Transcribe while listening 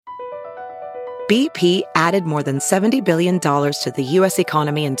BP added more than $70 billion to the U.S.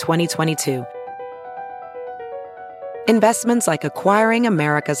 economy in 2022. Investments like acquiring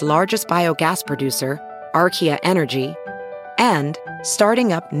America's largest biogas producer, Archaea Energy, and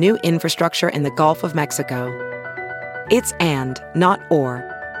starting up new infrastructure in the Gulf of Mexico. It's and, not or.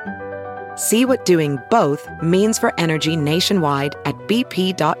 See what doing both means for energy nationwide at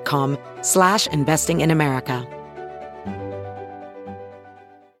bp.com/investing in America.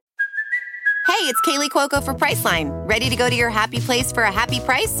 Hey, it's Kaylee Cuoco for Priceline. Ready to go to your happy place for a happy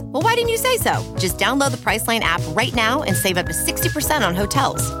price? Well, why didn't you say so? Just download the Priceline app right now and save up to 60% on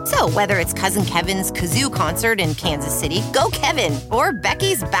hotels. So whether it's Cousin Kevin's Kazoo Concert in Kansas City, go Kevin, or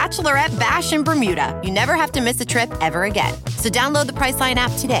Becky's Bachelorette Bash in Bermuda, you never have to miss a trip ever again. So download the Priceline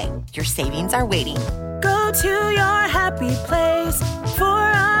app today. Your savings are waiting. Go to your happy place for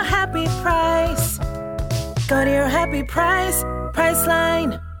a happy price. Go to your happy price,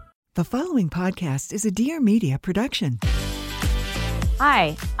 Priceline. The following podcast is a Dear Media production.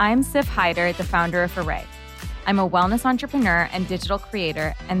 Hi, I'm Sif Hyder, the founder of Array. I'm a wellness entrepreneur and digital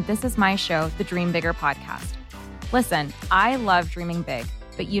creator, and this is my show, the Dream Bigger podcast. Listen, I love dreaming big,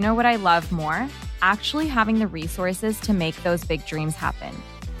 but you know what I love more? Actually having the resources to make those big dreams happen.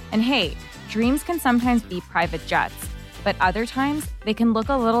 And hey, dreams can sometimes be private jets, but other times they can look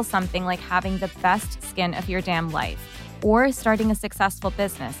a little something like having the best skin of your damn life, or starting a successful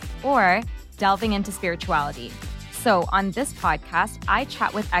business, or delving into spirituality. So on this podcast, I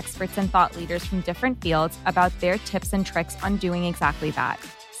chat with experts and thought leaders from different fields about their tips and tricks on doing exactly that.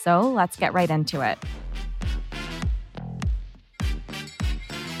 So let's get right into it.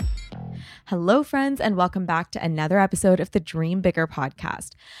 Hello, friends, and welcome back to another episode of the Dream Bigger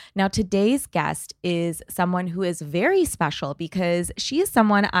podcast. Now, today's guest is someone who is very special because she is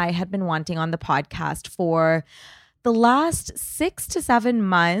someone I had been wanting on the podcast for the last 6 to 7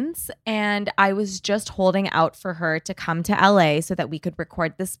 months, and I was just holding out for her to come to LA so that we could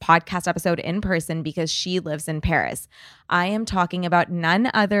record this podcast episode in person because she lives in Paris. I am talking about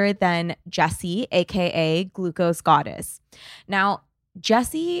none other than Jessie, aka Glucose Goddess. Now,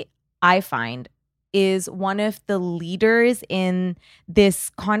 Jessie, I find, is one of the leaders in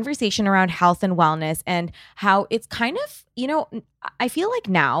this conversation around health and wellness and how it's kind of, I feel like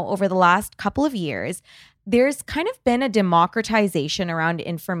now over the last couple of years, there's kind of been a democratization around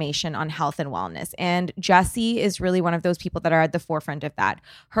information on health and wellness. And Jessie is really one of those people that are at the forefront of that.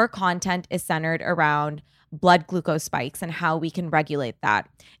 Her content is centered around blood glucose spikes and how we can regulate that.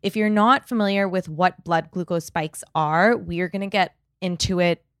 If you're not familiar with what blood glucose spikes are, we are going to get into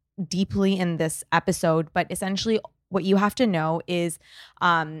it deeply in this episode. But essentially, what you have to know is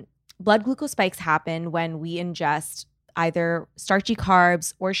blood glucose spikes happen when we ingest either starchy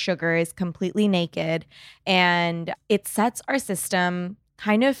carbs or sugars completely naked, and it sets our system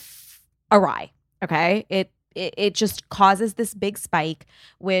kind of awry, okay? It just causes this big spike,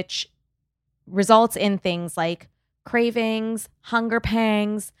 which results in things like cravings, hunger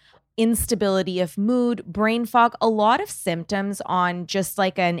pangs, instability of mood, brain fog, a lot of symptoms on just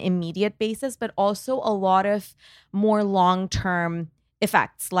like an immediate basis, but also a lot of more long-term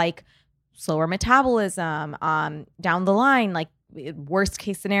effects like slower metabolism, down the line, like worst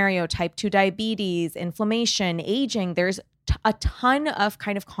case scenario, type 2 diabetes, inflammation, aging. There's a ton of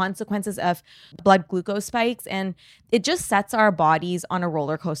kind of consequences of blood glucose spikes, and it just sets our bodies on a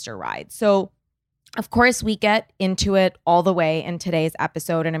roller coaster ride. So of course, we get into it all the way in today's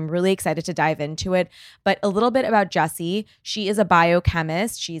episode, and I'm really excited to dive into it. But a little bit about Jessie. She is a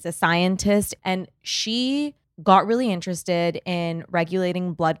biochemist. She's a scientist, and she got really interested in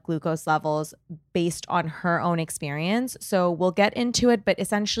regulating blood glucose levels based on her own experience. So we'll get into it, but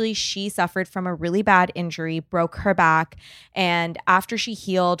essentially she suffered from a really bad injury, broke her back. And after she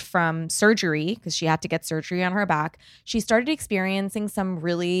healed from surgery, because she had to get surgery on her back, she started experiencing some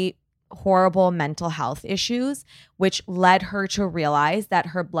really horrible mental health issues, which led her to realize that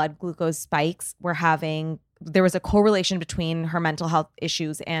her blood glucose spikes were there was a correlation between her mental health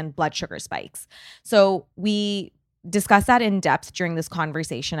issues and blood sugar spikes. So we discuss that in depth during this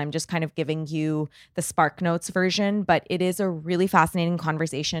conversation. I'm just kind of giving you the Spark Notes version, but it is a really fascinating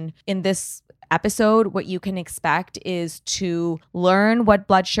conversation. In this episode, what you can expect is to learn what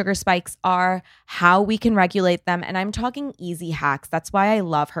blood sugar spikes are, how we can regulate them. And I'm talking easy hacks. That's why I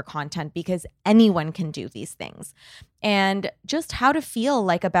love her content, because anyone can do these things. And just how to feel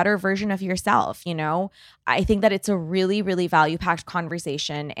like a better version of yourself, I think that it's a really, really value-packed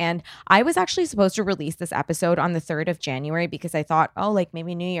conversation. And I was actually supposed to release this episode on the 3rd of January because I thought, like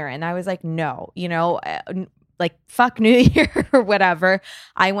maybe New Year. And I was like, no, like fuck New Year or whatever.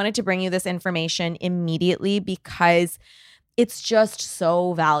 I wanted to bring you this information immediately because it's just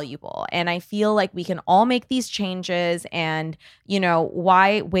so valuable. And I feel like we can all make these changes, and,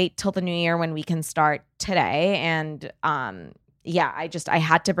 why wait till the new year when we can start today? And, I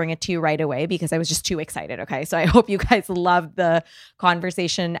had to bring it to you right away because I was just too excited. Okay. So I hope you guys love the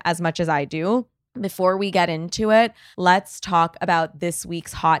conversation as much as I do. Before we get into it, let's talk about this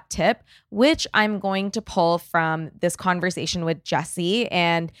week's hot tip, which I'm going to pull from this conversation with Jessie,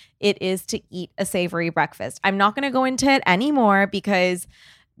 and it is to eat a savory breakfast. I'm not going to go into it anymore because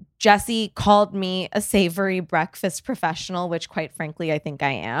Jessie called me a savory breakfast professional, which quite frankly, I think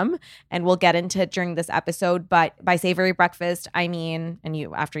I am. And we'll get into it during this episode. But by savory breakfast, I mean, and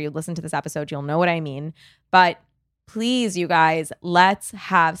after you listen to this episode, you'll know what I mean. But please, you guys, let's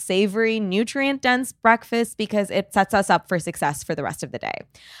have savory, nutrient-dense breakfast because it sets us up for success for the rest of the day.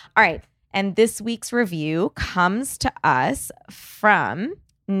 All right. And this week's review comes to us from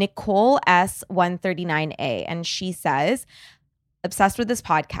Nicole S139A. And she says, obsessed with this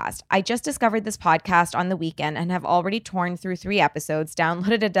podcast. I just discovered this podcast on the weekend and have already torn through 3 episodes,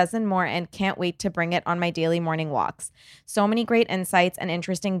 downloaded a dozen more, and can't wait to bring it on my daily morning walks. So many great insights and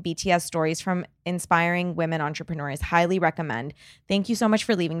interesting BTS stories from inspiring women entrepreneurs. Highly recommend. Thank you so much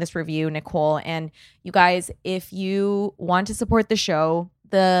for leaving this review, Nicole. And you guys, if you want to support the show,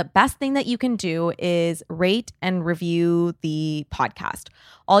 the best thing that you can do is rate and review the podcast.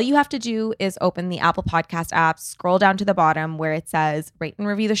 All you have to do is open the Apple Podcast app, scroll down to the bottom where it says rate and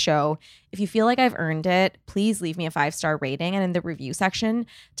review the show. If you feel like I've earned it, please leave me a 5-star rating. And in the review section,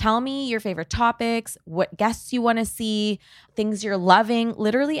 tell me your favorite topics, what guests you want to see, things you're loving,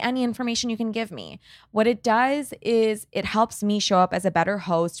 literally any information you can give me. What it does is it helps me show up as a better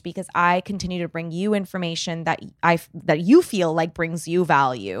host because I continue to bring you information that you feel like brings you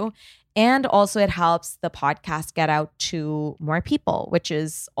value. And also it helps the podcast get out to more people, which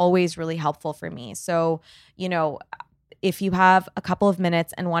is always really helpful for me. So, if you have a couple of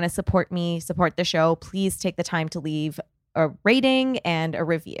minutes and want to support me, support the show, please take the time to leave a rating and a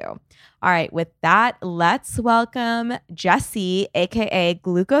review. All right, with that, let's welcome Jessie, aka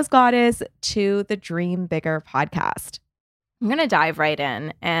Glucose Goddess, to the Dream Bigger podcast. I'm going to dive right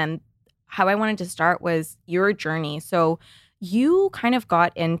in. And how I wanted to start was your journey. So you kind of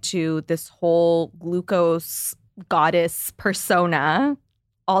got into this whole glucose goddess persona,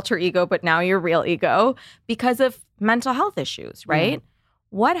 alter ego, but now your real ego, because of mental health issues, right? Mm.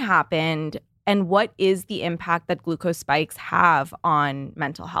 What happened, and what is the impact that glucose spikes have on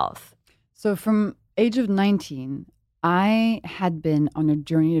mental health? So from age of 19, I had been on a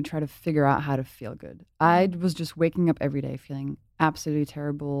journey to try to figure out how to feel good. I was just waking up every day feeling absolutely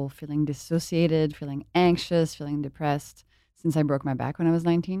terrible, feeling dissociated, feeling anxious, feeling depressed since I broke my back when I was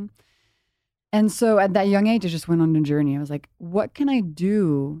 19. And so at that young age, I just went on a journey. I was like, what can I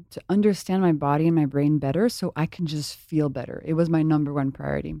do to understand my body and my brain better so I can just feel better? It was my number one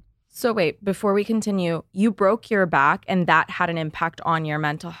priority. So wait, before we continue, you broke your back and that had an impact on your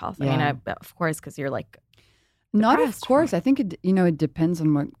mental health. Yeah. I mean, of course, because you're like, not of course. Right? I think it depends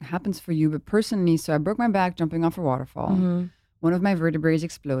on what happens for you. But personally, so I broke my back jumping off a waterfall. Mm-hmm. One of my vertebrae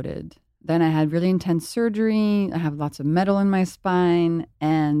exploded. Then I had really intense surgery. I have lots of metal in my spine.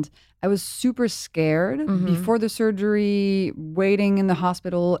 And I was super scared before the surgery, waiting in the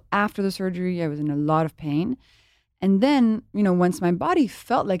hospital. After the surgery, I was in a lot of pain. And then, once my body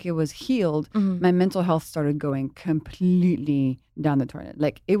felt like it was healed, my mental health started going completely down the toilet.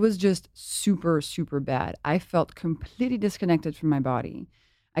 Like, it was just super, super bad. I felt completely disconnected from my body.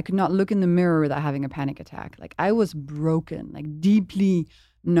 I could not look in the mirror without having a panic attack. Like, I was broken, like deeply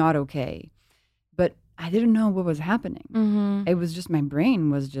not okay. But I didn't know what was happening. Mm-hmm. It was just, my brain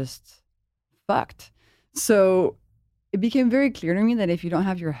was just fucked. So it became very clear to me that if you don't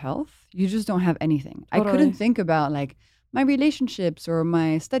have your health, you just don't have anything. Totally. I couldn't think about like my relationships or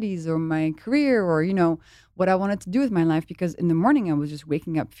my studies or my career or, what I wanted to do with my life, because in the morning I was just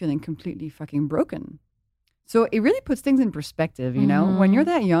waking up feeling completely fucking broken. So it really puts things in perspective, when you're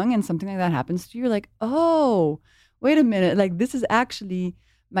that young and something like that happens to you, you're like, oh, wait a minute. Like, this is actually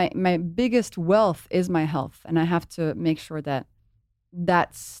my biggest wealth is my health. And I have to make sure that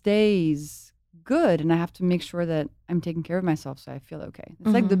stays good. And I have to make sure that I'm taking care of myself so I feel okay.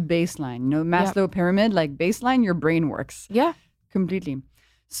 It's like the baseline, Maslow pyramid, like baseline, your brain works. Yeah. Completely.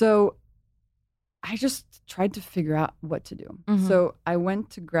 So I just tried to figure out what to do. Mm-hmm. So I went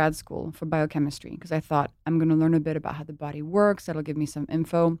to grad school for biochemistry because I thought I'm going to learn a bit about how the body works. That'll give me some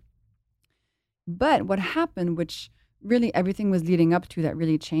info. But what happened, which really everything was leading up to that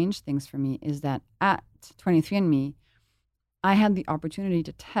really changed things for me, is that at 23andMe, I had the opportunity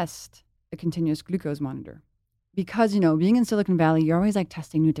to test a continuous glucose monitor. because, being in Silicon Valley, you're always like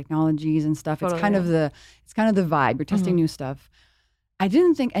testing new technologies and stuff. Totally. It's kind of the vibe. You're testing new stuff. I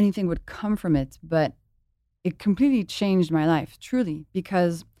didn't think anything would come from it, but it completely changed my life, truly,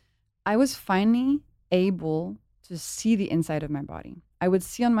 because I was finally able to see the inside of my body. I would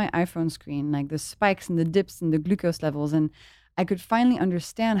see on my iPhone screen like the spikes and the dips and the glucose levels, and I could finally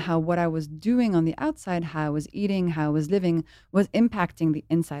understand how what I was doing on the outside, how I was eating, how I was living, was impacting the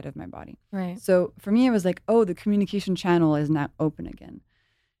inside of my body. Right. So for me, it was like, oh, the communication channel is now open again.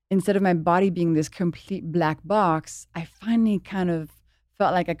 Instead of my body being this complete black box, I finally kind of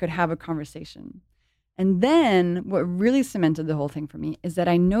felt like I could have a conversation. And then what really cemented the whole thing for me is that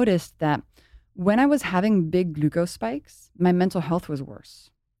I noticed that when I was having big glucose spikes, my mental health was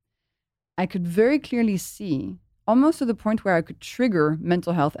worse. I could very clearly see, almost to the point where I could trigger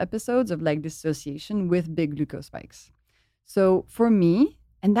mental health episodes of like dissociation with big glucose spikes. So for me,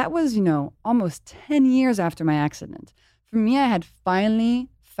 and that was, almost 10 years after my accident, for me, I had finally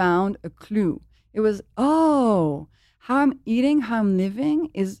found a clue. It was, how I'm eating, how I'm living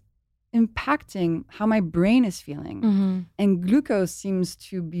is impacting how my brain is feeling. And glucose seems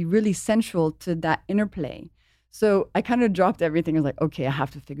to be really central to that interplay. So I kind of dropped everything. I was like, okay, I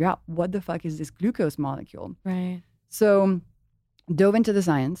have to figure out what the fuck is this glucose molecule? Right. So dove into the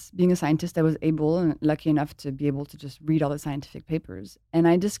science. Being a scientist, I was able and lucky enough to be able to just read all the scientific papers. And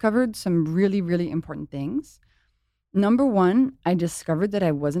I discovered some really, really important things. Number one, I discovered that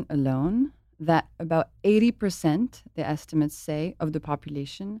I wasn't alone, that about 80%, the estimates say, of the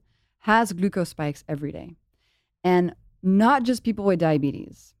population has glucose spikes every day. And not just people with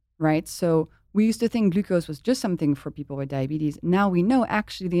diabetes, right? So we used to think glucose was just something for people with diabetes. Now we know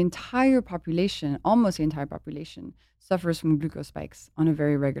actually the entire population, almost the entire population, suffers from glucose spikes on a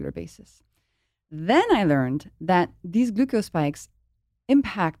very regular basis. Then I learned that these glucose spikes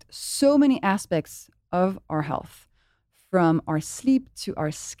impact so many aspects of our health, from our sleep to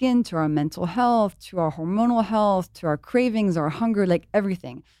our skin, to our mental health, to our hormonal health, to our cravings, our hunger, like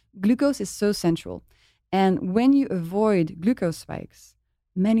everything. Glucose is so central. And when you avoid glucose spikes,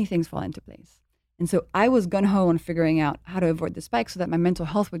 many things fall into place. And so I was gung-ho on figuring out how to avoid the spikes so that my mental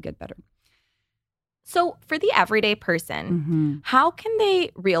health would get better. So for the everyday person, how can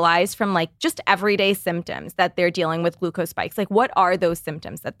they realize from like just everyday symptoms that they're dealing with glucose spikes? Like what are those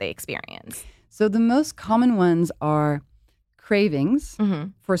symptoms that they experience? So the most common ones are cravings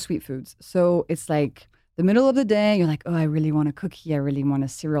for sweet foods. So it's like the middle of the day, you're like, oh, I really want a cookie. I really want a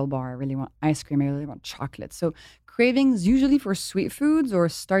cereal bar. I really want ice cream. I really want chocolate. So cravings usually for sweet foods or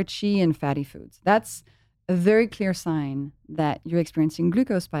starchy and fatty foods. That's a very clear sign that you're experiencing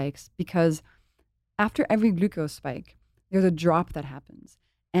glucose spikes, because after every glucose spike, there's a drop that happens.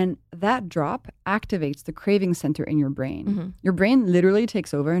 And that drop activates the craving center in your brain. Your brain literally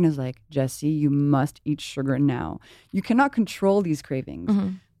takes over and is like, Jessie, you must eat sugar now. You cannot control these cravings.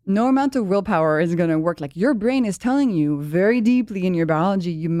 No amount of willpower is going to work. Like your brain is telling you very deeply in your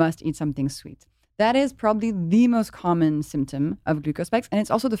biology, you must eat something sweet. That is probably the most common symptom of glucose spikes. And it's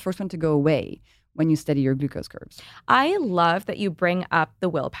also the first one to go away when you study your glucose curves. I love that you bring up the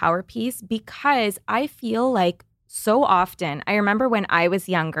willpower piece, because I feel like so often, I remember when I was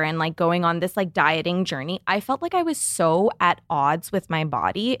younger and like going on this like dieting journey, I felt like I was so at odds with my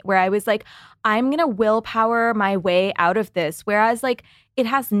body, where I was like, I'm going to willpower my way out of this. Whereas like it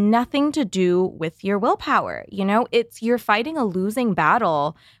has nothing to do with your willpower. You're fighting a losing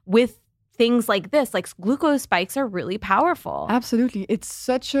battle with things like this. Like glucose spikes are really powerful. Absolutely. It's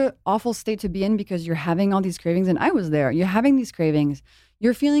such an awful state to be in, because you're having all these cravings. And I was there. You're having these cravings.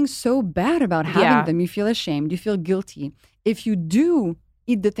 You're feeling so bad about having them. You feel ashamed. You feel guilty. If you do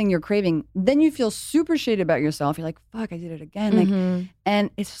eat the thing you're craving, then you feel super shitty about yourself. You're like, fuck, I did it again. And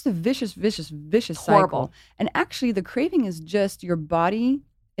it's just a vicious cycle. And actually, the craving is just your body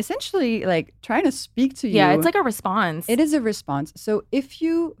essentially like trying to speak to you. Yeah, it's like a response. It is a response. So if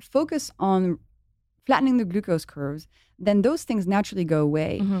you focus on flattening the glucose curves, then those things naturally go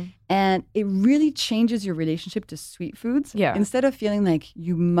away. And it really changes your relationship to sweet foods. Yeah. Instead of feeling like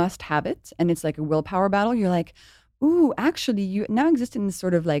you must have it and it's like a willpower battle, you're like, ooh, actually, you now exist in this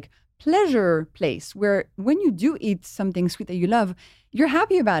sort of like pleasure place where when you do eat something sweet that you love, you're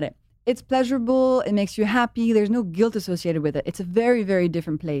happy about it. It's pleasurable. It makes you happy. There's no guilt associated with it. It's a very, very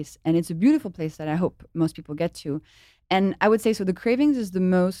different place. And it's a beautiful place that I hope most people get to. And I would say, so the cravings is the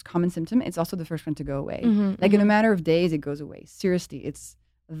most common symptom. It's also the first one to go away. In a matter of days, it goes away. Seriously, it's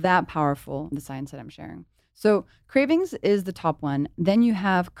that powerful, the science that I'm sharing. So cravings is the top one. Then you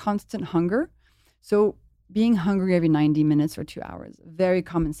have constant hunger. So being hungry every 90 minutes or 2 hours, very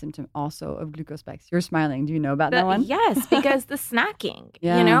common symptom also of glucose spikes. You're smiling. Do you know about that one? Yes, because the snacking,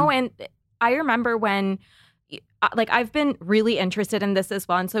 and I remember when, like I've been really interested in this as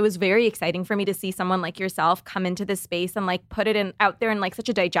well. And so it was very exciting for me to see someone like yourself come into this space and like put it out there in like such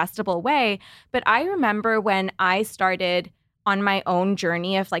a digestible way. But I remember when I started on my own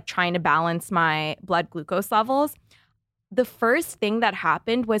journey of like trying to balance my blood glucose levels, the first thing that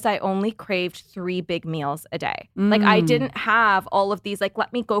happened was I only craved 3 big meals a day. Like I didn't have all of these, like,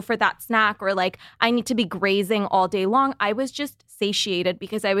 let me go for that snack or like I need to be grazing all day long. I was just satiated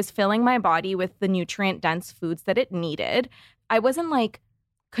because I was filling my body with the nutrient dense foods that it needed. I wasn't like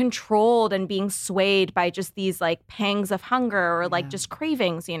controlled and being swayed by just these like pangs of hunger or like just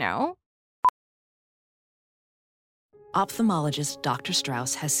cravings, you know? Ophthalmologist Dr.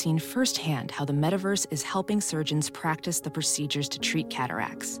 Strauss has seen firsthand how the metaverse is helping surgeons practice the procedures to treat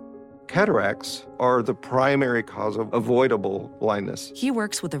cataracts. Cataracts are the primary cause of avoidable blindness. He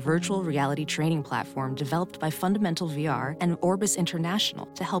works with a virtual reality training platform developed by Fundamental VR and Orbis International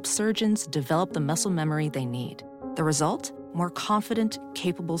to help surgeons develop the muscle memory they need. The result? More confident,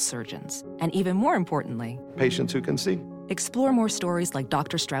 capable surgeons. And even more importantly, Patients who can see. explore more stories like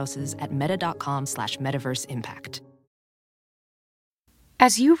Dr. Strauss's at meta.com/metaverseimpact.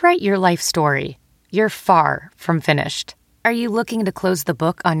 As you write your life story, you're far from finished. Are you looking to close the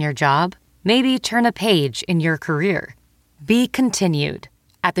book on your job? Maybe turn a page in your career? Be continued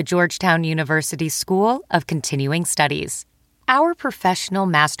at the Georgetown University School of Continuing Studies. Our professional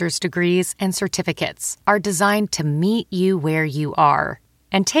master's degrees and certificates are designed to meet you where you are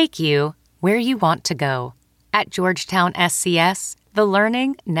and take you where you want to go. At Georgetown SCS, the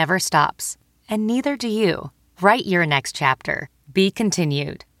learning never stops, and neither do you. Write your next chapter. Be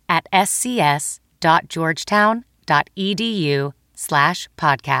continued at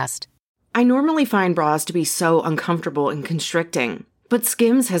scs.georgetown.edu/podcast. I normally find bras to be so uncomfortable and constricting, but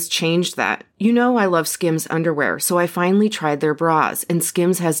Skims has changed that. You know I love Skims underwear, so I finally tried their bras, and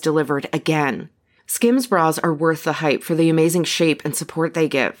Skims has delivered again. Skims bras are worth the hype for the amazing shape and support they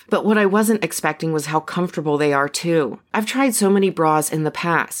give, but what I wasn't expecting was how comfortable they are too. I've tried so many bras in the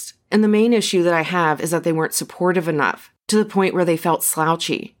past, and the main issue that I have is that they weren't supportive enough, to the point where they felt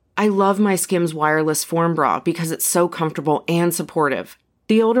slouchy. I love my Skims wireless form bra because it's so comfortable and supportive.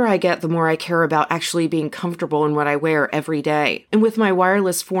 The older I get, the more I care about actually being comfortable in what I wear every day. And with my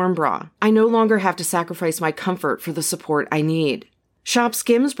wireless form bra, I no longer have to sacrifice my comfort for the support I need. Shop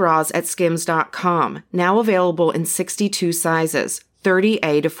Skims bras at skims.com, now available in 62 sizes,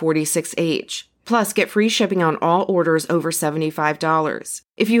 30A to 46H. Plus, get free shipping on all orders over $75.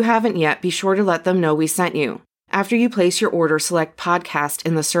 If you haven't yet, be sure to let them know we sent you. After you place your order, select podcast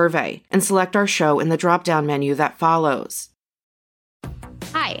in the survey and select our show in the drop-down menu that follows.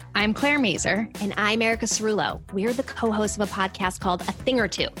 Hi, I'm Claire Mazer. And I'm Erica Cerullo. We're the co-hosts of a podcast called A Thing or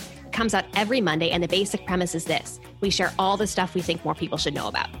Two. It comes out every Monday, and the basic premise is this. We share all the stuff we think more people should know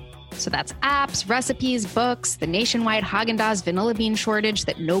about. So that's apps, recipes, books, the nationwide Haagen-Dazs vanilla bean shortage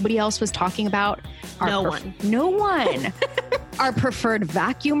that nobody else was talking about. No one. Our preferred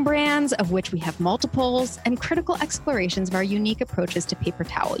vacuum brands, of which we have multiples, and critical explorations of our unique approaches to paper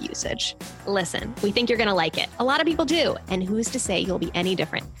towel usage. Listen, we think you're going to like it. A lot of people do. And who's to say you'll be any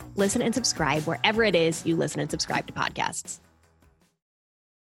different? Listen and subscribe wherever it is you listen and subscribe to podcasts.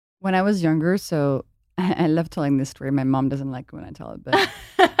 When I was younger, so I love telling this story. My mom doesn't like it when I tell it, but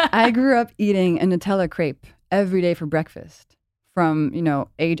I grew up eating a Nutella crepe every day for breakfast. From,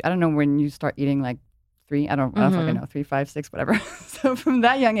 age, I don't know when you start eating like 3, I don't fucking know, 3, 5, 6, whatever. So from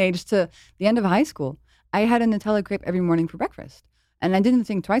that young age to the end of high school, I had a Nutella crepe every morning for breakfast. And I didn't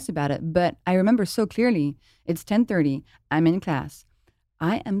think twice about it, but I remember so clearly, it's 10:30, I'm in class.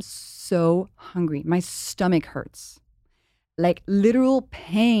 I am so hungry. My stomach hurts. Like literal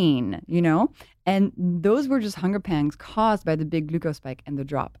pain, And those were just hunger pangs caused by the big glucose spike and the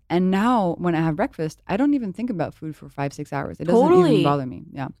drop. And now when I have breakfast, I don't even think about food for 5, 6 hours. It doesn't even bother me.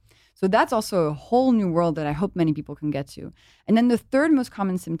 Yeah. So that's also a whole new world that I hope many people can get to. And then the third most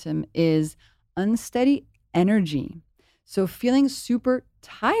common symptom is unsteady energy. So feeling super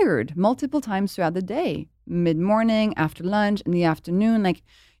tired multiple times throughout the day, mid-morning, after lunch, in the afternoon, like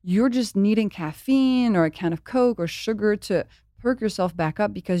you're just needing caffeine or a can of Coke or sugar to perk yourself back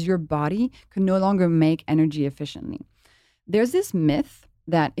up because your body can no longer make energy efficiently. There's this myth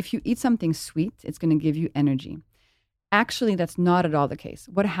that if you eat something sweet, it's going to give you energy. Actually, that's not at all the case.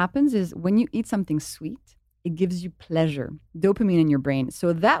 What happens is when you eat something sweet, it gives you pleasure, dopamine in your brain.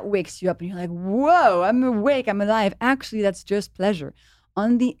 So that wakes you up and you're like, whoa, I'm awake, I'm alive. Actually, that's just pleasure.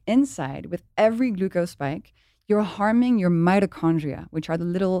 On the inside, with every glucose spike, you're harming your mitochondria, which are the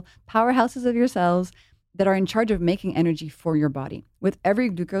little powerhouses of your cells that are in charge of making energy for your body. With every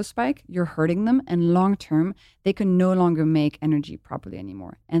glucose spike, you're hurting them, and long term, they can no longer make energy properly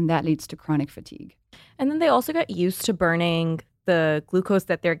anymore. And that leads to chronic fatigue. And then they also get used to burning the glucose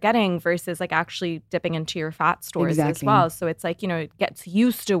that they're getting versus like actually dipping into your fat stores as well. So it's like, it gets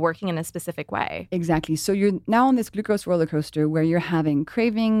used to working in a specific way. Exactly. So you're now on this glucose roller coaster where you're having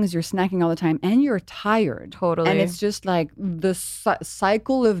cravings, you're snacking all the time, and you're tired. Totally. And it's just like the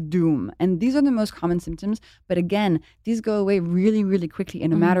cycle of doom. And these are the most common symptoms. But again, these go away really, really quickly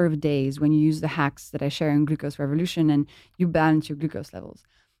in a matter of days when you use the hacks that I share in Glucose Revolution and you balance your glucose levels.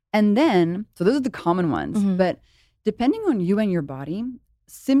 And then, so those are the common ones, but depending on you and your body,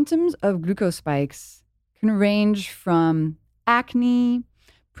 symptoms of glucose spikes can range from acne,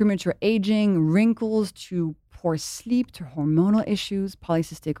 premature aging, wrinkles, to poor sleep, to hormonal issues,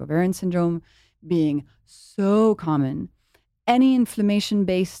 polycystic ovarian syndrome being so common. Any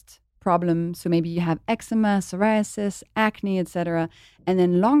inflammation-based problem, so maybe you have eczema, psoriasis, acne, etc. And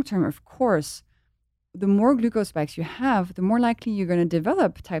then long-term, of course, the more glucose spikes you have, the more likely you're going to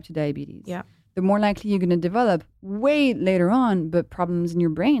develop type 2 diabetes. Yeah. The more likely you're going to develop way later on, but problems in your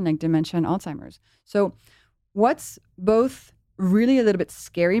brain like dementia and Alzheimer's. So what's both really a little bit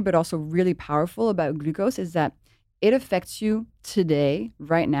scary, but also really powerful about glucose is that it affects you today,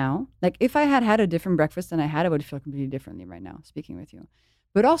 right now. Like if I had had a different breakfast than I had, I would feel completely differently right now speaking with you.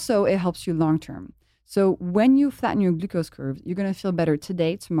 But also it helps you long term. So when you flatten your glucose curves, you're going to feel better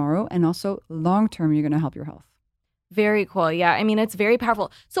today, tomorrow, and also long term, you're going to help your health. Very cool. Yeah. I mean, it's very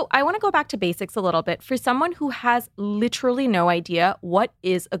powerful. So I want to go back to basics a little bit. For someone who has literally no idea, what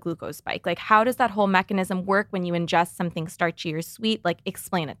is a glucose spike? Like, how does that whole mechanism work when you ingest something starchy or sweet? Like,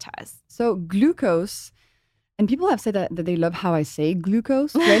 explain it to us. So glucose, and people have said that they love how I say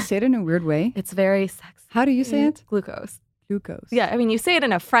glucose. Do I say it in a weird way? It's very sexy. How do you say it? Glucose. Glucose. Yeah, I mean, you say it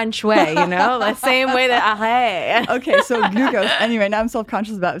in a French way, the same way that arrête. Okay, so glucose. Anyway, now I'm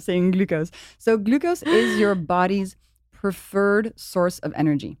self-conscious about saying glucose. So glucose is your body's preferred source of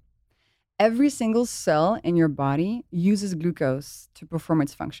energy. Every single cell in your body uses glucose to perform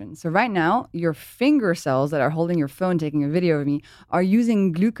its function. So right now, your finger cells that are holding your phone, taking a video of me, are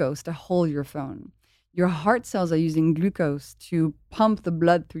using glucose to hold your phone. Your heart cells are using glucose to pump the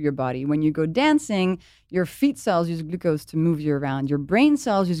blood through your body. When you go dancing, your feet cells use glucose to move you around. Your brain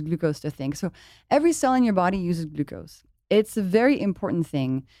cells use glucose to think. So every cell in your body uses glucose. It's a very important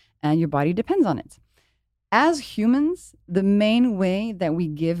thing, and your body depends on it. As humans, the main way that we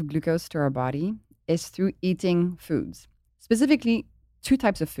give glucose to our body is through eating foods. Specifically, two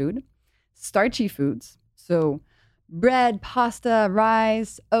types of food. Starchy foods, so bread, pasta,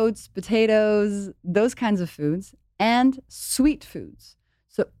 rice, oats, potatoes, those kinds of foods, and sweet foods.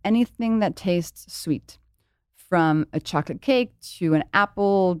 So anything that tastes sweet, from a chocolate cake to an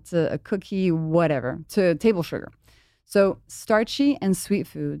apple to a cookie, whatever, to table sugar. So starchy and sweet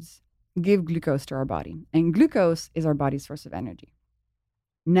foods give glucose to our body, and glucose is our body's source of energy.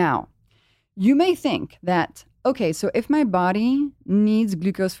 Now, you may think that, okay, so if my body needs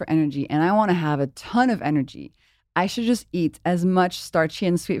glucose for energy and I want to have a ton of energy, I should just eat as much starchy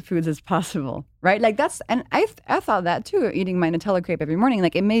and sweet foods as possible, right? Like and I thought that too, eating my Nutella crepe every morning,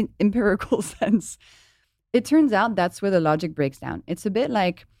 like it made empirical sense. It turns out that's where the logic breaks down. It's a bit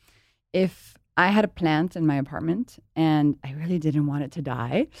like if I had a plant in my apartment and I really didn't want it to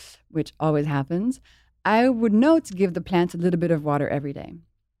die, which always happens, I would know to give the plant a little bit of water every day.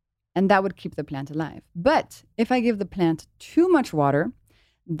 And that would keep the plant alive. But if I give the plant too much water,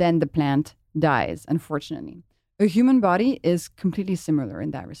 then the plant dies, unfortunately. A human body is completely similar in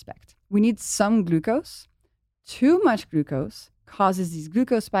that respect. We need some glucose. Too much glucose causes these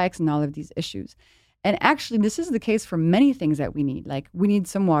glucose spikes and all of these issues. And actually, this is the case for many things that we need. Like, we need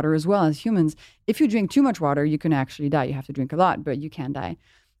some water as well as humans. If you drink too much water, you can actually die. You have to drink a lot, but you can die.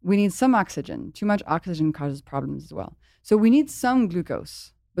 We need some oxygen. Too much oxygen causes problems as well. So we need some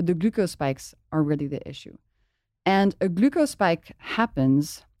glucose, but the glucose spikes are really the issue. And a glucose spike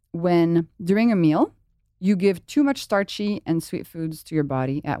happens when, during a meal, you give too much starchy and sweet foods to your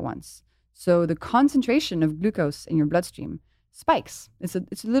body at once. So the concentration of glucose in your bloodstream spikes. It's a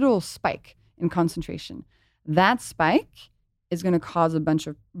little spike in concentration. That spike is going to cause a bunch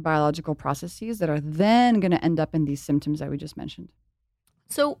of biological processes that are then going to end up in these symptoms that we just mentioned.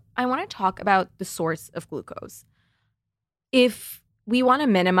 So I want to talk about the source of glucose. If we want to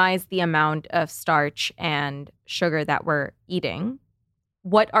minimize the amount of starch and sugar that we're eating,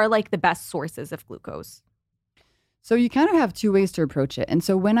 what are like the best sources of glucose? So you kind of have two ways to approach it. And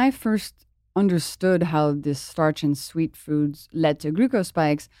so when I first understood how this starch and sweet foods led to glucose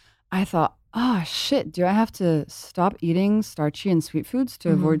spikes, I thought, oh shit, do I have to stop eating starchy and sweet foods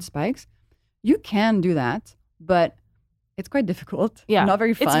to avoid spikes? You can do that, but it's quite difficult. Yeah. Not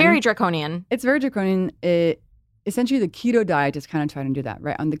very fun. It's very draconian. It's very draconian. essentially the keto diet is kind of trying to do that,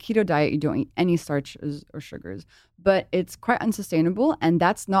 right? On the keto diet, you don't eat any starches or sugars, but it's quite unsustainable. And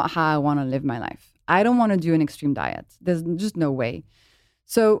that's not how I want to live my life. I don't want to do an extreme diet. There's just no way.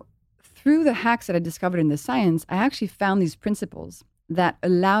 So through the hacks that I discovered in the science, I actually found these principles that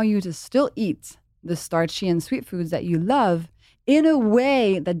allow you to still eat the starchy and sweet foods that you love in a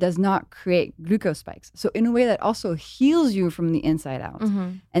way that does not create glucose spikes. So in a way that also heals you from the inside out.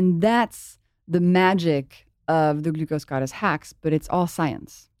 And that's the magic of the Glucose Goddess hacks, but it's all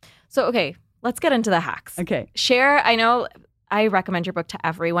science. So, okay, let's get into the hacks. Okay. Share, I know I recommend your book to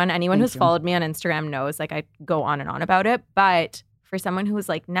everyone. Anyone who's followed me on Instagram knows like I go on and on about it. But for someone who's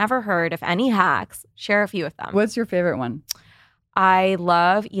like never heard of any hacks, share a few of them. What's your favorite one? I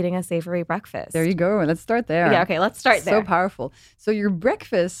love eating a savory breakfast. There you go. Let's start there. Yeah, okay, let's start there. So powerful. So your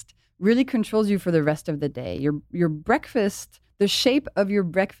breakfast really controls you for the rest of the day. Your breakfast, the shape of your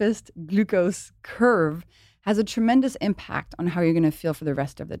breakfast glucose curve has a tremendous impact on how you're going to feel for the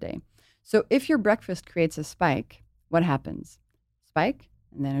rest of the day. So if your breakfast creates a spike, what happens? Spike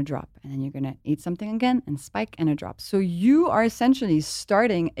and then a drop. And then you're going to eat something again and spike and a drop. So you are essentially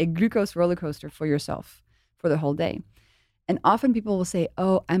starting a glucose roller coaster for yourself for the whole day. And often people will say,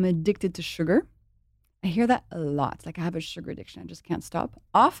 oh, I'm addicted to sugar. I hear that a lot. It's like I have a sugar addiction. I just can't stop.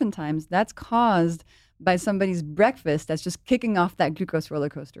 Oftentimes that's caused by somebody's breakfast that's just kicking off that glucose roller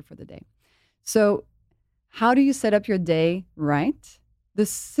coaster for the day. So how do you set up your day right? The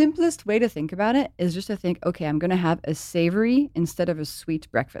simplest way to think about it is just to think, okay, I'm going to have a savory instead of a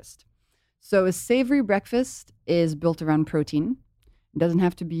sweet breakfast. So a savory breakfast is built around protein. It doesn't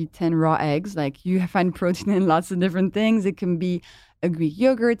have to be 10 raw eggs. Like you find protein in lots of different things. It can be a Greek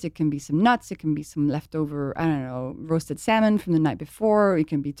yogurt. It can be some nuts. It can be some leftover, I don't know, roasted salmon from the night before. It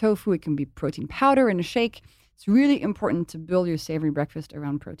can be tofu. It can be protein powder in a shake. It's really important to build your savory breakfast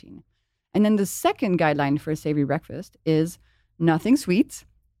around protein. And then the second guideline for a savory breakfast is nothing sweet,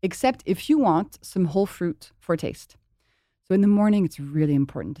 except if you want some whole fruit for taste. So in the morning, it's really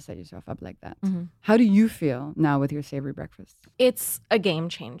important to set yourself up like that. How do you feel now with your savory breakfast? It's a game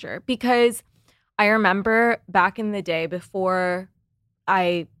changer because I remember back in the day before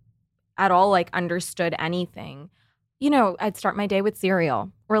I at all like understood anything, you know, I'd start my day with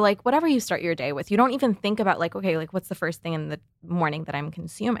cereal or like whatever you start your day with. You don't even think about like, okay, like what's the first thing in the morning that I'm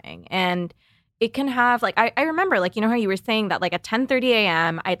consuming? And it can have like, I remember like, you know how you were saying that like at 10:30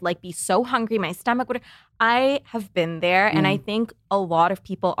 a.m. I'd like be so hungry, my stomach would, I have been there. And I think a lot of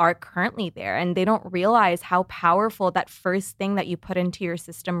people are currently there and they don't realize how powerful that first thing that you put into your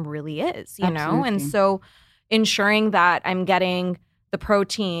system really is, you know? And so ensuring that I'm getting the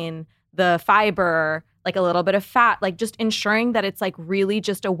protein, the fiber, like a little bit of fat, like just ensuring that it's like really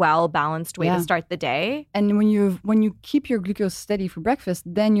just a well-balanced way to start the day. And when you keep your glucose steady for breakfast,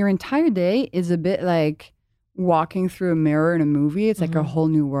 then your entire day is a bit like walking through a mirror in a movie. It's like a whole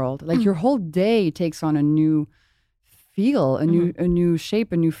new world. Like your whole day takes on a new feel, a new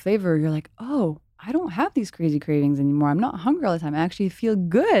shape, a new flavor. You're like, oh, I don't have these crazy cravings anymore. I'm not hungry all the time. I actually feel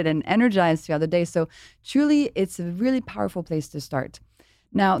good and energized throughout the day. So truly, it's a really powerful place to start.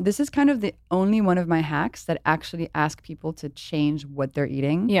 Now, this is kind of the only one of my hacks that actually ask people to change what they're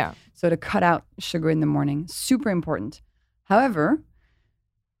eating. Yeah. So to cut out sugar in the morning, super important. However,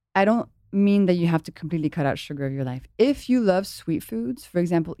 I don't mean that you have to completely cut out sugar of your life. If you love sweet foods, for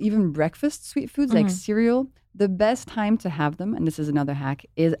example, even breakfast sweet foods like cereal, the best time to have them, and this is another hack,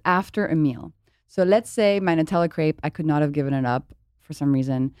 is after a meal. So let's say my Nutella crepe, I could not have given it up for some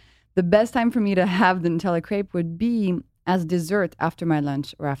reason. The best time for me to have the Nutella crepe would be as dessert after my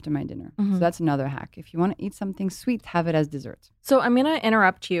lunch or after my dinner. So that's another hack. If you want to eat something sweet, have it as dessert. So I'm going to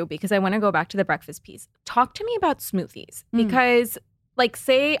interrupt you because I want to go back to the breakfast piece. Talk to me about smoothies because like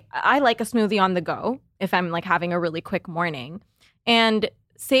say I like a smoothie on the go if I'm like having a really quick morning, and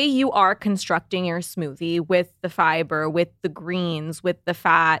say you are constructing your smoothie with the fiber, with the greens, with the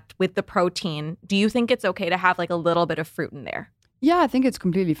fat, with the protein. Do you think it's okay to have like a little bit of fruit in there? Yeah, I think it's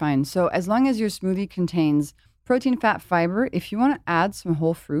completely fine. So as long as your smoothie contains protein, fat, fiber, if you want to add some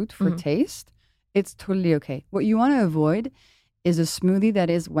whole fruit for taste, it's totally okay. What you want to avoid is a smoothie that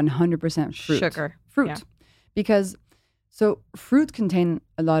is 100% fruit. Sugar. Fruit. Yeah. Because so fruit contain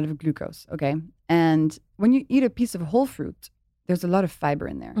a lot of glucose, okay? And when you eat a piece of whole fruit, there's a lot of fiber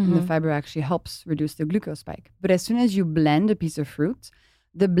in there. And the fiber actually helps reduce the glucose spike. But as soon as you blend a piece of fruit,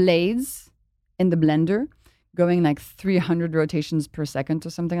 the blades in the blender going like 300 rotations per second or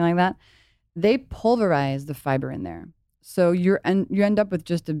something like that, they pulverize the fiber in there. So you end up with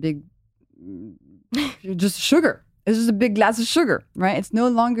just a big, just sugar. It's just a big glass of sugar, right? It's no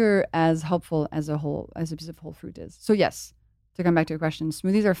longer as helpful as a piece of whole fruit is. So yes, to come back to your question,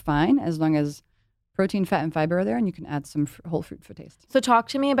 smoothies are fine as long as Protein, fat, and fiber are there, and you can add some whole fruit for taste. So talk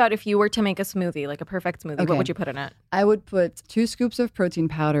to me about if you were to make a smoothie, like a perfect smoothie, what would you put in it? I would put 2 scoops of protein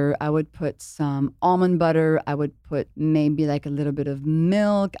powder. I would put some almond butter. I would put maybe like a little bit of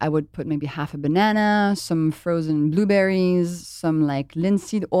milk. I would put maybe half a banana, some frozen blueberries, some like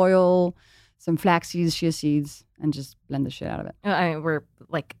linseed oil, some flax seeds, chia seeds, and just blend the shit out of it. We're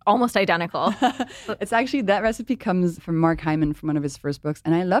like almost identical. It's actually, that recipe comes from Mark Hyman from one of his first books,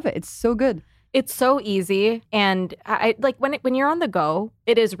 and I love it. It's so good. It's so easy, and I like when you're on the go,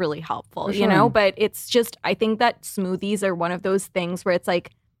 it is really helpful, For you sure. know. But it's just, I think that smoothies are one of those things where it's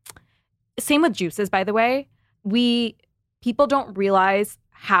like, same with juices, by the way. People don't realize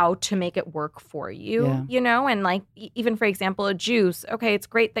how to make it work for you, you know. And like even for example, a juice. Okay, it's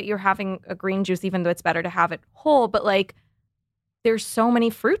great that you're having a green juice, even though it's better to have it whole. But like, there's so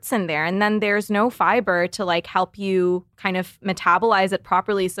many fruits in there, and then there's no fiber to like help you kind of metabolize it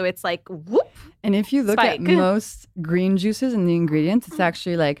properly. So it's like, whoop. And if you look at most green juices and the ingredients, it's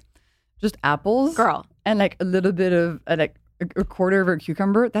actually like just apples, and like a little bit of like a quarter of a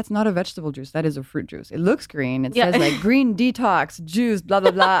cucumber. That's not a vegetable juice. That is a fruit juice. It looks green. It says like green detox juice, blah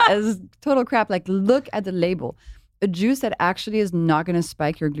blah blah. It's total crap. Like, look at the label. A juice that actually is not going to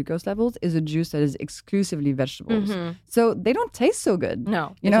spike your glucose levels is a juice that is exclusively vegetables. So they don't taste so good.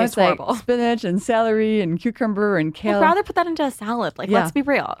 No, you know, it's like horrible. Spinach and celery and cucumber and kale. I'd rather put that into a salad. Like, let's be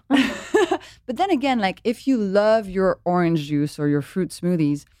real. But then again, like if you love your orange juice or your fruit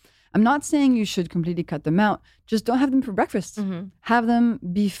smoothies, I'm not saying you should completely cut them out. Just don't have them for breakfast. Have them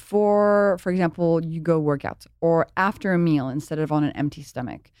before, for example, you go work out, or after a meal instead of on an empty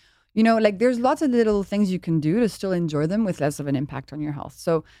stomach. You know, like there's lots of little things you can do to still enjoy them with less of an impact on your health.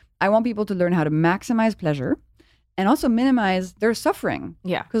 So I want people to learn how to maximize pleasure and also minimize their suffering.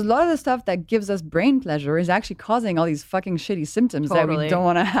 Yeah. Because a lot of the stuff that gives us brain pleasure is actually causing all these fucking shitty symptoms that we don't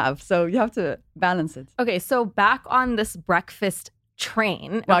want to have. So you have to balance it. Okay, so back on this breakfast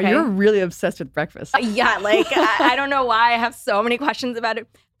train. Wow, okay? you're really obsessed with breakfast. Yeah, like I don't know why I have so many questions about it.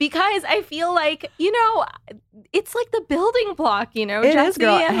 Because I feel like, you know, it's like the building block, you know, It Jessie. is,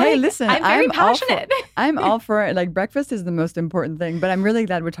 girl. And Hey, like, listen, I'm very all for- passionate. I'm all for it. Like, breakfast is the most important thing, but I'm really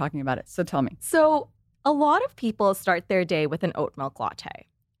glad we're talking about it. So tell me. So a lot of people start their day with an oat milk latte,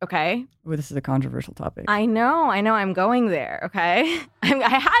 okay? Well, this is a controversial topic. I know. I'm going there, okay? I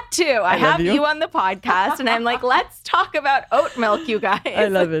had to. I have you on the podcast, and I'm like, let's talk about oat milk, you guys. I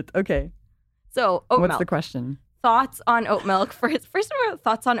love it. Okay. So oat milk. What's the question? Thoughts on oat milk first of all,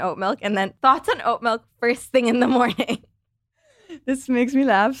 thoughts on oat milk, and then thoughts on oat milk first thing in the morning. This makes me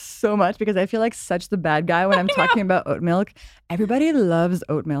laugh so much because I feel like such the bad guy when I'm talking about oat milk. Everybody loves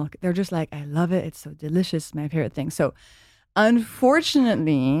oat milk. They're just like, I love it. It's so delicious. It's my favorite thing. So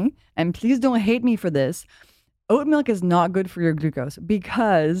unfortunately, and please don't hate me for this, oat milk is not good for your glucose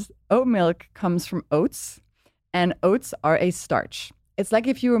because oat milk comes from oats, and oats are a starch. It's like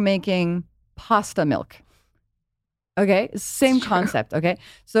if you were making pasta milk. Okay, same concept. Okay,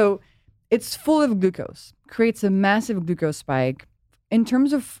 so it's full of glucose, creates a massive glucose spike. In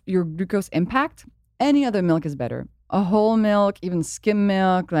terms of your glucose impact, any other milk is better. A whole milk, even skim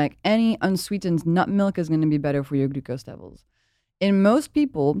milk, like any unsweetened nut milk is going to be better for your glucose levels. In most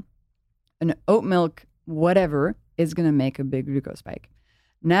people, an oat milk, whatever, is going to make a big glucose spike.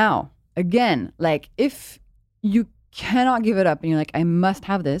 Now, again, like if you cannot give it up and you're like, I must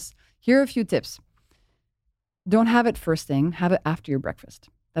have this, here are a few tips. Don't have it first thing, have it after your breakfast.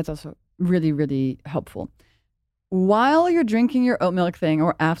 That's also really, really helpful. While you're drinking your oat milk thing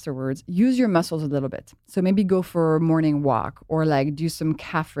or afterwards, use your muscles a little bit. So maybe go for a morning walk or like do some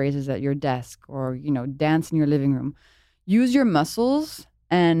calf raises at your desk or, you know, dance in your living room. Use your muscles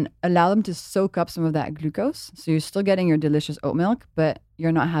and allow them to soak up some of that glucose. So you're still getting your delicious oat milk, but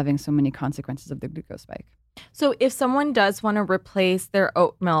you're not having so many consequences of the glucose spike. So if someone does want to replace their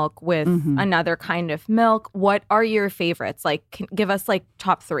oat milk with another kind of milk, what are your favorites? Like, give us like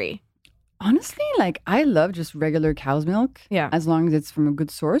top 3. Honestly, like I love just regular cow's milk. Yeah. As long as it's from a good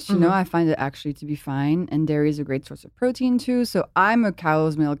source. You know, I find it actually to be fine. And dairy is a great source of protein too. So I'm a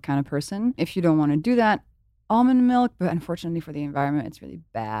cow's milk kind of person. If you don't want to do that, almond milk, but unfortunately for the environment, it's really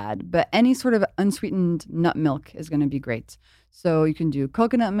bad. But any sort of unsweetened nut milk is going to be great. So you can do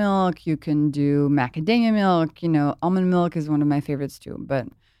coconut milk, you can do macadamia milk, you know, almond milk is one of my favorites too. But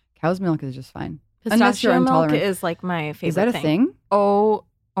cow's milk is just fine. Unless you're Pistachio milk intolerant. is like my favorite Is that a thing? Oh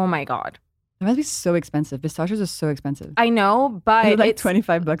my God. It must be so expensive. Pistachios are so expensive. I know, but They're like it's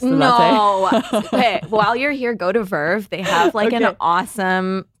 $25 the latte. No. Okay, while you're here, go to Verve. They have like an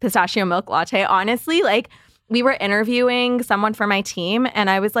awesome pistachio milk latte. Honestly, like we were interviewing someone for my team, and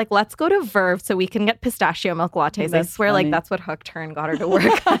I was like, let's go to Verve so we can get pistachio milk lattes. I swear, funny. like, that's what hooked her and got her to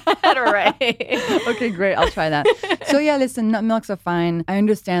work at Array. Okay, great. I'll try that. So yeah, listen, nut milks are fine. I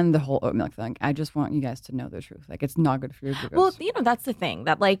understand the whole oat milk thing. I just want you guys to know the truth. Like, it's not good for your glucose. Well, you know, that's the thing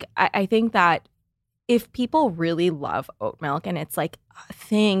that, like, I think that if people really love oat milk and it's like a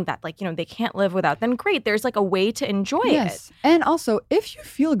thing that, like, you know, they can't live without, then great. There's like a way to enjoy it. And also, if you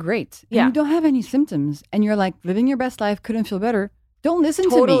feel great and you don't have any symptoms and you're like living your best life, couldn't feel better, don't listen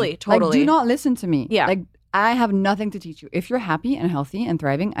to me. Totally. Like, do not listen to me. Yeah. Like, I have nothing to teach you. If you're happy and healthy and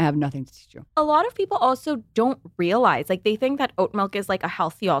thriving, I have nothing to teach you. A lot of people also don't realize, like, they think that oat milk is like a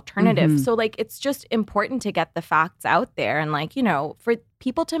healthy alternative. So, like, it's just important to get the facts out there and, like, you know, for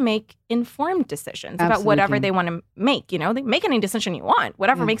people to make informed decisions about whatever they want to make. You know, they make any decision you want,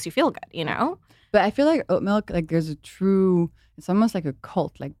 whatever makes you feel good, you know? But I feel like oat milk, like, there's a true, it's almost like a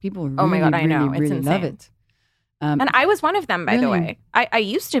cult. Like, people really, oh my God, I know. really, It's really insane. love it. And I was one of them, by the way. I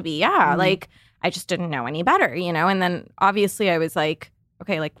used to be, like, I just didn't know any better, you know? And then obviously I was like,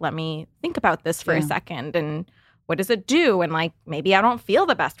 okay, like, let me think about this for a second. And what does it do? And, like, maybe I don't feel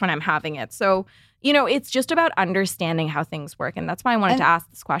the best when I'm having it. So, you know, it's just about understanding how things work. And that's why I wanted to ask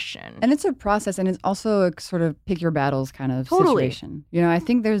this question. And it's a process, and it's also a sort of pick your battles kind of situation. You know, I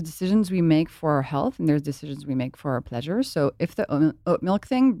think there's decisions we make for our health and there's decisions we make for our pleasure. So if the oat milk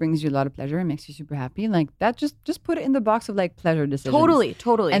thing brings you a lot of pleasure and makes you super happy, like, that, just put it in the box of, like, pleasure decisions.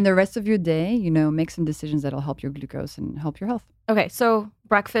 Totally. And the rest of your day, you know, make some decisions that'll help your glucose and help your health. Okay, so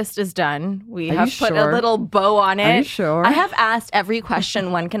breakfast is done. We Are have you put a sure? little bow on it. Are you sure? I have asked every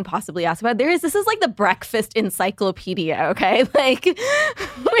question one can possibly ask about. This is like the breakfast encyclopedia, okay? Like,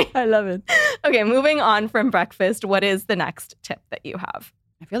 I love it. Okay, moving on from breakfast, what is the next tip that you have?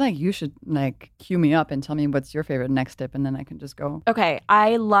 I feel like you should, like, cue me up and tell me what's your favorite next tip, and then I can just go. Okay,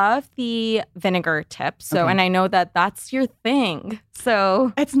 I love the vinegar tip. So, and I know that that's your thing.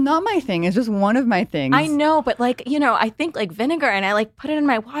 So it's not my thing. It's just one of my things. I know, but, like, you know, I think, like, vinegar, and I, like, put it in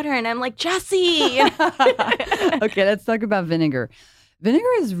my water, and I'm like, Jessie. Okay, let's talk about vinegar. Vinegar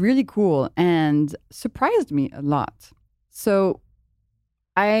is really cool and surprised me a lot. So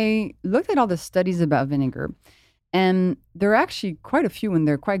I looked at all the studies about vinegar. And there are actually quite a few, and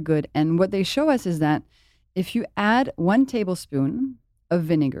they're quite good. And what they show us is that if you add 1 tablespoon of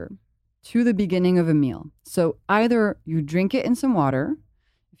vinegar to the beginning of a meal, so either you drink it in some water,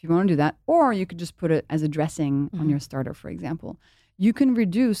 if you want to do that, or you could just put it as a dressing on your starter, for example, you can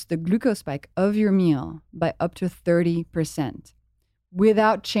reduce the glucose spike of your meal by up to 30%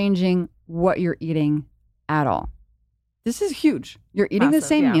 without changing what you're eating at all. This is huge. You're eating the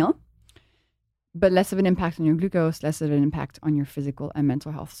same meal, but less of an impact on your glucose, less of an impact on your physical and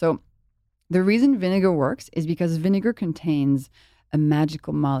mental health. So the reason vinegar works is because vinegar contains a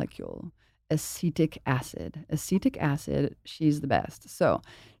magical molecule, acetic acid. Acetic acid, she's the best. So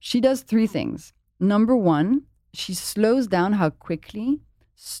she does 3 things. Number 1, she slows down how quickly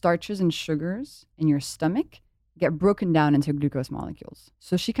starches and sugars in your stomach get broken down into glucose molecules.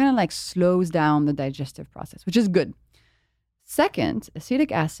 So she kind of, like, slows down the digestive process, which is good. Second, acetic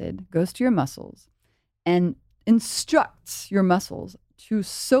acid goes to your muscles and instructs your muscles to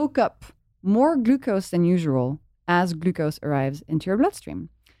soak up more glucose than usual as glucose arrives into your bloodstream.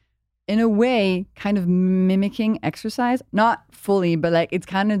 In a way, kind of mimicking exercise, not fully, but, like, it's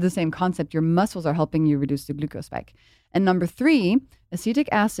kind of the same concept. Your muscles are helping you reduce the glucose spike. And number 3, acetic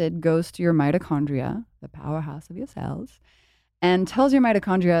acid goes to your mitochondria, the powerhouse of your cells, and tells your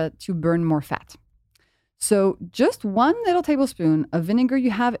mitochondria to burn more fat. So just 1 little tablespoon of vinegar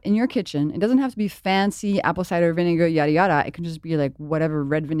you have in your kitchen, it doesn't have to be fancy apple cider vinegar, yada, yada. It can just be, like, whatever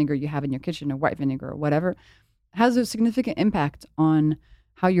red vinegar you have in your kitchen or white vinegar or whatever, has a significant impact on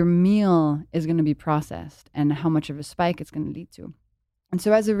how your meal is going to be processed and how much of a spike it's going to lead to. And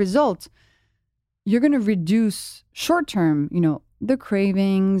so as a result, you're going to reduce short-term, you know, the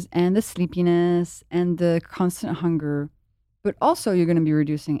cravings and the sleepiness and the constant hunger. But also you're going to be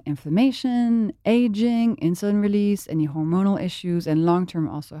reducing inflammation, aging, insulin release, any hormonal issues, and long-term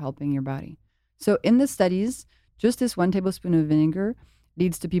also helping your body. So in the studies, just this 1 tablespoon of vinegar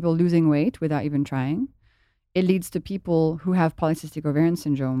leads to people losing weight without even trying. It leads to people who have polycystic ovarian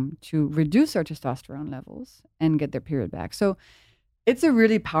syndrome to reduce their testosterone levels and get their period back. So it's a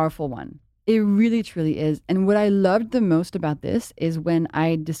really powerful one. It really, truly is. And what I loved the most about this is when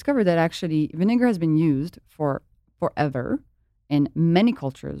I discovered that actually vinegar has been used for forever in many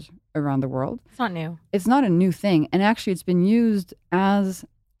cultures around the world. It's not new. It's not a new thing. And actually, it's been used as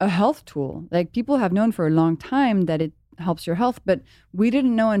a health tool. Like, people have known for a long time that it helps your health, but we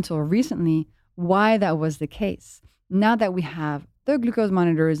didn't know until recently why that was the case. Now that we have the the glucose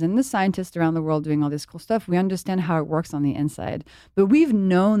monitors and the scientists around the world doing all this cool stuff, we understand how it works on the inside. But we've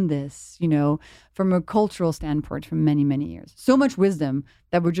known this, from a cultural standpoint for many, many years. So much wisdom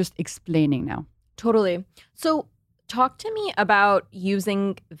that we're just explaining now. Totally. So talk to me about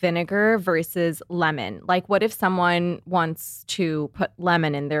using vinegar versus lemon. Like, what if someone wants to put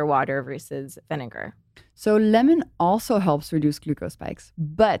lemon in their water versus vinegar? So lemon also helps reduce glucose spikes,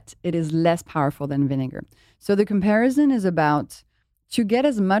 but it is less powerful than vinegar. So the comparison is about, to get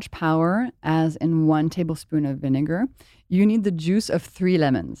as much power as in 1 tablespoon of vinegar, you need the juice of 3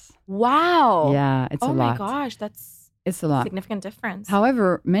 lemons. Wow. Yeah, it's a lot. Oh my gosh, it's a lot. Significant difference.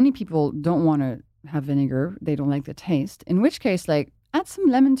 However, many people don't want to have vinegar. They don't like the taste. In which case, add some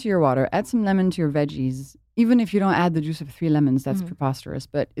lemon to your water, add some lemon to your veggies. Even if you don't add the juice of 3 lemons, that's preposterous,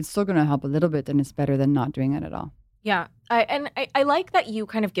 but it's still going to help a little bit, and it's better than not doing it at all. Yeah. I like that you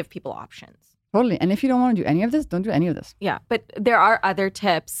kind of give people options. Totally. And if you don't want to do any of this, don't do any of this. Yeah. But there are other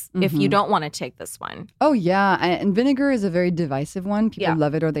tips if you don't want to take this one. Oh, yeah. And vinegar is a very divisive one. People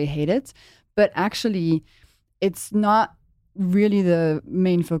love it or they hate it. But actually, it's not really the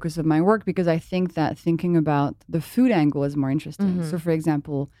main focus of my work, because I think that thinking about the food angle is more interesting. So, for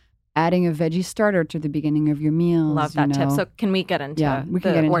example, adding a veggie starter to the beginning of your meals. Love that tip. So can we get into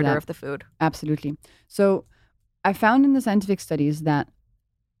the order of the food? Absolutely. So I found in the scientific studies that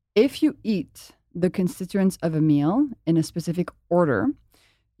if you eat the constituents of a meal in a specific order,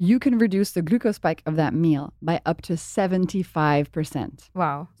 you can reduce the glucose spike of that meal by up to 75%.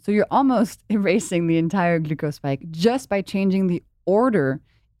 Wow. So you're almost erasing the entire glucose spike just by changing the order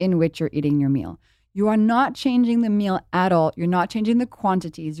in which you're eating your meal. You are not changing the meal at all. You're not changing the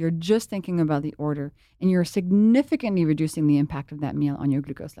quantities. You're just thinking about the order, and you're significantly reducing the impact of that meal on your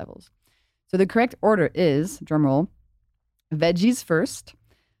glucose levels. So the correct order is, drumroll, veggies first,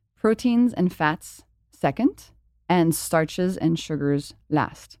 proteins and fats second, and starches and sugars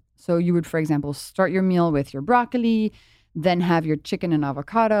last. So you would, for example, start your meal with your broccoli, then have your chicken and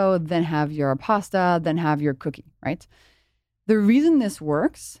avocado, then have your pasta, then have your cookie, right? The reason this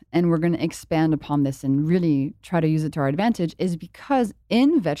works, and we're going to expand upon this and really try to use it to our advantage, is because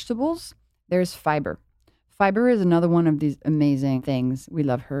in vegetables, there's fiber. Fiber is another one of these amazing things. We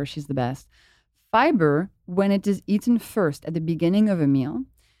love her. She's the best. Fiber, when it is eaten first at the beginning of a meal,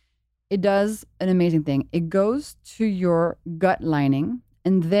 it does an amazing thing. It goes to your gut lining,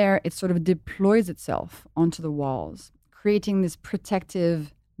 and there it sort of deploys itself onto the walls, creating this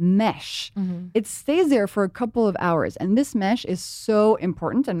protective mesh. It stays there for a couple of hours, and this mesh is so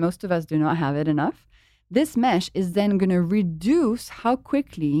important, and most of us do not have it enough. This mesh is then going to reduce how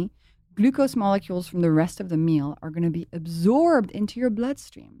quickly glucose molecules from the rest of the meal are going to be absorbed into your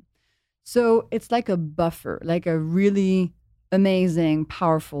bloodstream. So it's like a buffer, like a really amazing,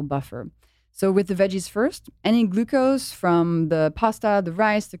 powerful buffer. So with the veggies first, any glucose from the pasta, the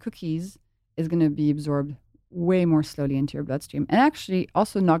rice, the cookies is going to be absorbed way more slowly into your bloodstream, and actually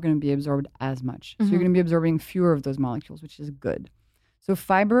also not going to be absorbed as much. So you're going to be absorbing fewer of those molecules, which is good. So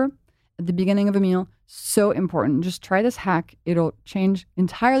fiber at the beginning of a meal, so important. Just try this hack. It'll change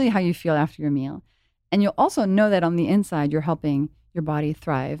entirely how you feel after your meal. And you'll also know that on the inside, you're helping your body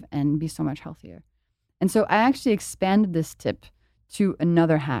thrive and be so much healthier. And so I actually expanded this tip to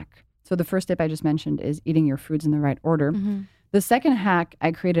another hack. So the first tip I just mentioned is eating your foods in the right order. The second hack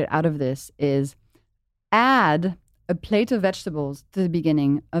I created out of this is add a plate of vegetables to the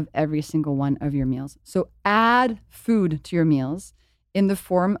beginning of every single one of your meals. So add food to your meals in the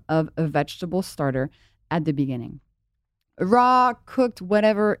form of a vegetable starter at the beginning. Raw, cooked,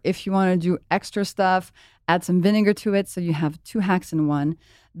 whatever. If you want to do extra stuff, add some vinegar to it so you have 2 hacks in one.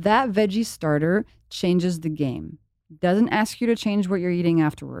 That veggie starter changes the game. Doesn't ask you to change what you're eating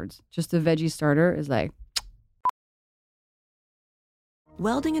afterwards. Just a veggie starter is like...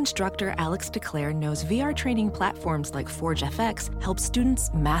 Welding instructor Alex DeClaire knows VR training platforms like Forge FX help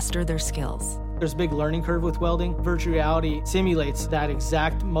students master their skills. There's a big learning curve with welding. Virtual reality simulates that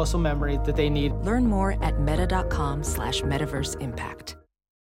exact muscle memory that they need. Learn more at meta.com/metaverseimpact.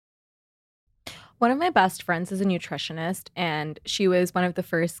 One of my best friends is a nutritionist, and she was one of the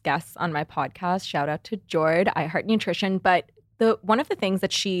first guests on my podcast. Shout out to Jord, I Heart Nutrition. But one of the things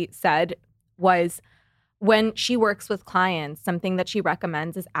that she said was when she works with clients, something that she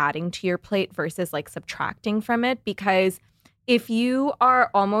recommends is adding to your plate versus like subtracting from it, because if you are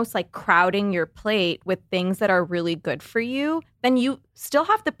almost like crowding your plate with things that are really good for you, then you still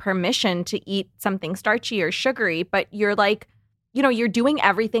have the permission to eat something starchy or sugary, but you're like, you're doing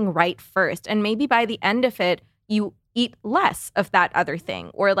everything right first. And maybe by the end of it, you eat less of that other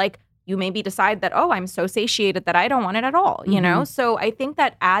thing, or like you maybe decide that, oh, I'm so satiated that I don't want it at all, So I think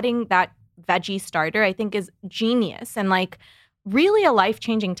that adding that veggie starter, I think, is genius. And like really a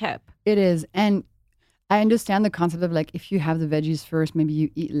life-changing tip. It is. And I understand the concept of like, if you have the veggies first, maybe you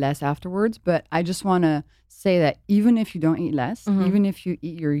eat less afterwards. But I just want to say that even if you don't eat less, even if you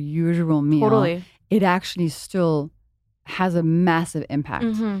eat your usual meal, it actually still has a massive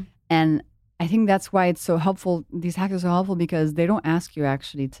impact. And I think that's why it's so helpful. These hacks are so helpful because they don't ask you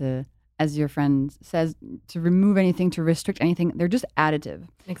actually to, as your friend says, to remove anything, to restrict anything. They're just additive.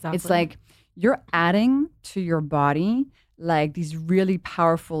 Exactly. It's like you're adding to your body like these really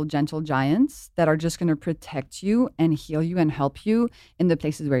powerful, gentle giants that are just going to protect you and heal you and help you in the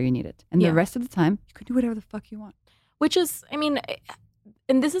places where you need it. And the rest of the time, you can do whatever the fuck you want. Which is, I mean,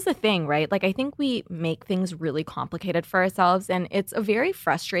 and this is the thing, right? Like, I think we make things really complicated for ourselves, and it's a very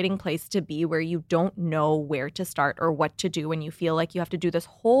frustrating place to be where you don't know where to start or what to do when you feel like you have to do this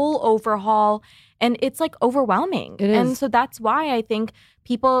whole overhaul, and it's like overwhelming. It is. And so that's why I think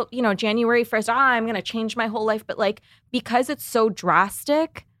people, you know, January 1st, I'm going to change my whole life. But like, because it's so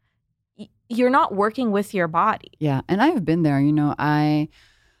drastic, you're not working with your body. Yeah. And I've been there, you know, I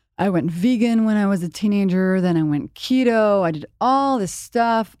went vegan when I was a teenager. Then I went keto. I did all this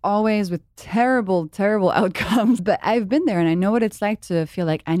stuff, always with terrible, terrible outcomes. But I've been there and I know what it's like to feel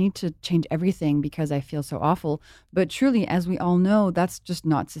like I need to change everything because I feel so awful. But truly, as we all know, that's just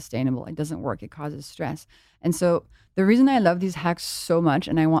not sustainable. It doesn't work. It causes stress. And so the reason I love these hacks so much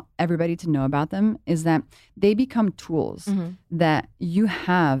and I want everybody to know about them is that they become tools that you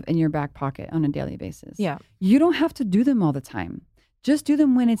have in your back pocket on a daily basis. Yeah. You don't have to do them all the time. Just do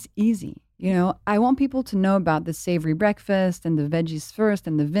them when it's easy. You know, I want people to know about the savory breakfast and the veggies first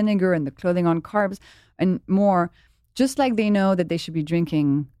and the vinegar and the clothing on carbs and more, just like they know that they should be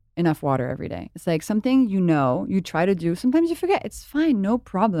drinking enough water every day. It's like something you know, you try to do. Sometimes you forget. It's fine. No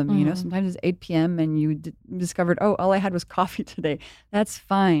problem. You know, sometimes it's 8 p.m. and you discovered, oh, all I had was coffee today. That's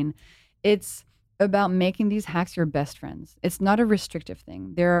fine. It's about making these hacks your best friends. It's not a restrictive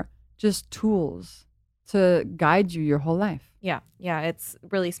thing. They're just tools to guide you your whole life. Yeah, it's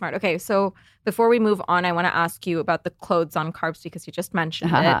really smart. Okay, so before we move on, I want to ask you about the clothes on carbs because you just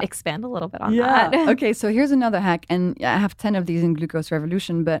mentioned it. Expand a little bit on that. Okay, so here's another hack, and I have 10 of these in Glucose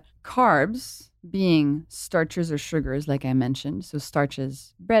Revolution, but carbs being starches or sugars, like I mentioned, so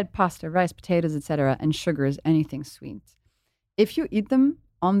starches, bread, pasta, rice, potatoes, etc., and sugars, anything sweet. If you eat them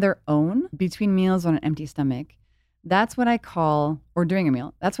on their own between meals on an empty stomach, that's what I call, or during a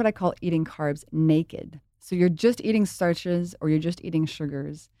meal, that's what I call eating carbs naked. So you're just eating starches or you're just eating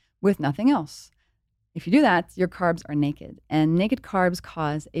sugars with nothing else. If you do that, your carbs are naked. And naked carbs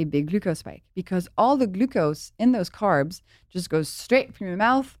cause a big glucose spike because all the glucose in those carbs just goes straight from your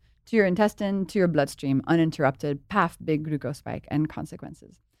mouth to your intestine to your bloodstream, uninterrupted, paf, big glucose spike and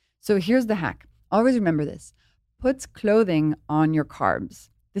consequences. So here's the hack. Always remember this. Put clothing on your carbs.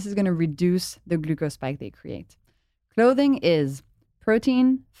 This is going to reduce the glucose spike they create. Clothing is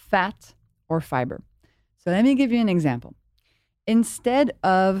protein, fat, or fiber. So let me give you an example. Instead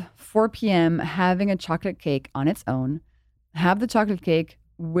of 4 p.m. having a chocolate cake on its own, have the chocolate cake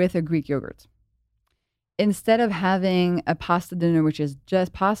with a Greek yogurt. Instead of having a pasta dinner, which is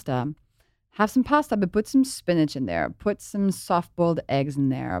just pasta, have some pasta, but put some spinach in there. Put some soft-boiled eggs in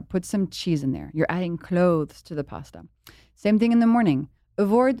there. Put some cheese in there. You're adding clothes to the pasta. Same thing in the morning.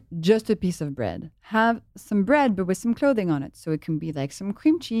 Avoid just a piece of bread. Have some bread, but with some clothing on it. So it can be like some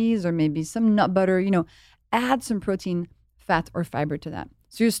cream cheese or maybe some nut butter, you know, add some protein, fat, or fiber to that.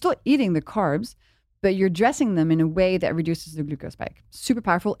 So you're still eating the carbs, but you're dressing them in a way that reduces the glucose spike. Super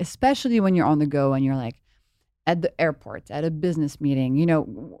powerful, especially when you're on the go and you're like at the airport, at a business meeting. You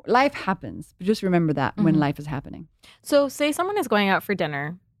know, life happens, but just remember that when life is happening. So say someone is going out for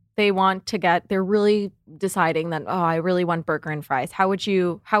dinner. They're really deciding that, oh, I really want burger and fries. How would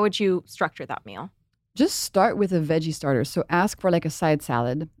you structure that meal? Just start with a veggie starter. So ask for like a side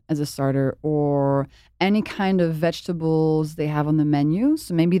salad as a starter or any kind of vegetables they have on the menu.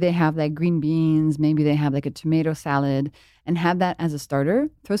 So maybe they have like green beans, maybe they have like a tomato salad and have that as a starter.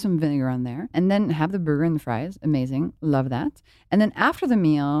 Throw some vinegar on there and then have the burger and the fries. Amazing. Love that. And then after the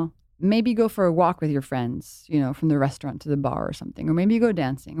meal, maybe go for a walk with your friends, you know, from the restaurant to the bar or something. Or maybe you go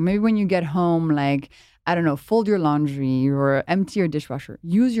dancing. Or maybe when you get home, like, I don't know, fold your laundry or empty your dishwasher.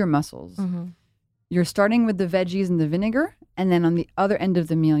 Use your muscles. You're starting with the veggies and the vinegar. And then on the other end of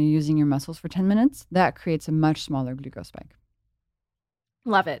the meal, you're using your muscles for 10 minutes. That creates a much smaller glucose spike.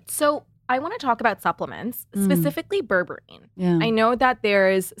 Love it. So I want to talk about supplements, specifically berberine. Yeah. I know that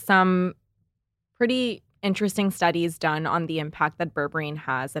there's some pretty interesting studies done on the impact that berberine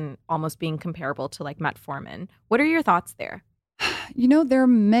has and almost being comparable to like metformin. What are your thoughts there? There are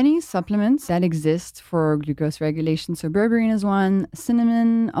many supplements that exist for glucose regulation. So berberine is one.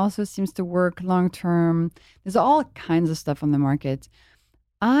 Cinnamon also seems to work long term. There's all kinds of stuff on the market.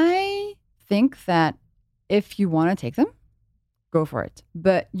 I think that if you want to take them, go for it.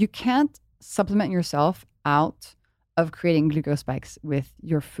 But you can't supplement yourself out of creating glucose spikes with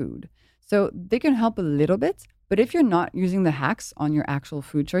your food. So they can help a little bit, but if you're not using the hacks on your actual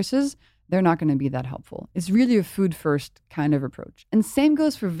food choices, they're not going to be that helpful. It's really a food first kind of approach. And same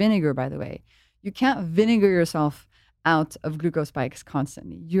goes for vinegar, by the way. You can't vinegar yourself out of glucose spikes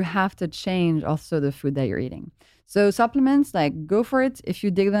constantly. You have to change also the food that you're eating. So supplements, like, go for it if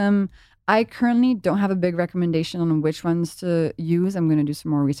you dig them. I currently don't have a big recommendation on which ones to use. I'm going to do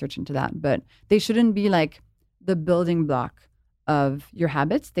some more research into that, but they shouldn't be like the building block of your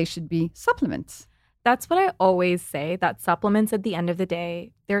habits. They should be supplements. That's what I always say, that supplements at the end of the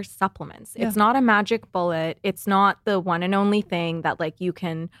day, they're supplements. Yeah. It's not a magic bullet. It's not the one and only thing that like you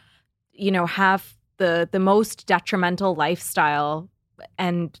can, have the most detrimental lifestyle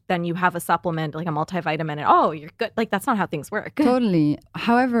and then you have a supplement like a multivitamin and you're good. Like that's not how things work. Totally.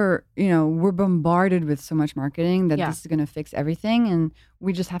 However, we're bombarded with so much marketing that this is going to fix everything. And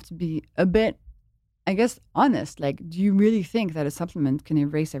we just have to be a bit, I guess, honest. Like, do you really think that a supplement can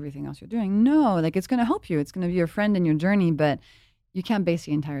erase everything else you're doing? No, like it's going to help you. It's going to be your friend in your journey, but you can't base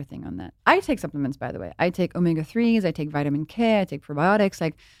the entire thing on that. I take supplements, by the way. I take omega-3s, I take vitamin K, I take probiotics.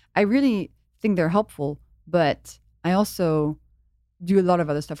 Like, I really think they're helpful, but I also do a lot of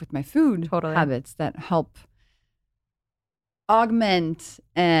other stuff with my food habits that help augment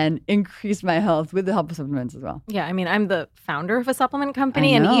and increase my health with the help of supplements as well. Yeah, I mean, I'm the founder of a supplement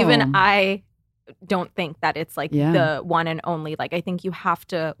company, and even I don't think that it's like the one and only. Like, I think you have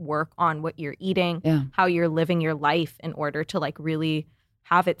to work on what you're eating, how you're living your life in order to like really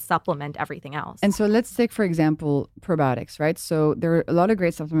have it supplement everything else. And so let's take, for example, probiotics, right? So there are a lot of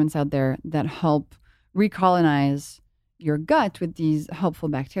great supplements out there that help recolonize your gut with these helpful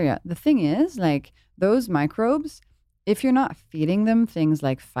bacteria. The thing is, like, those microbes, if you're not feeding them things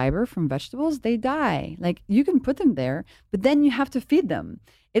like fiber from vegetables, they die. Like, you can put them there, but then you have to feed them.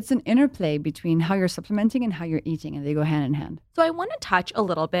 It's an interplay between how you're supplementing and how you're eating, and they go hand in hand. So I want to touch a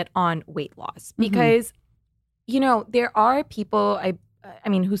little bit on weight loss because, there are people, I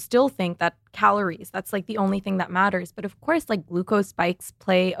mean, who still think that calories, that's like the only thing that matters. But of course, like glucose spikes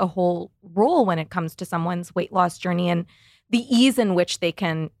play a whole role when it comes to someone's weight loss journey and the ease in which they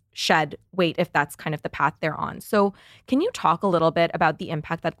can shed weight if that's kind of the path they're on. So can you talk a little bit about the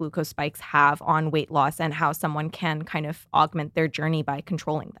impact that glucose spikes have on weight loss and how someone can kind of augment their journey by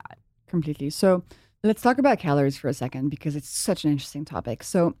controlling that? Completely. So let's talk about calories for a second because it's such an interesting topic.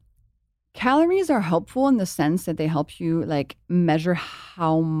 So calories are helpful in the sense that they help you like measure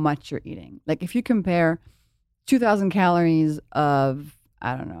how much you're eating. Like if you compare 2,000 calories of,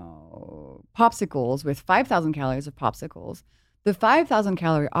 I don't know, popsicles with 5,000 calories of popsicles, the 5,000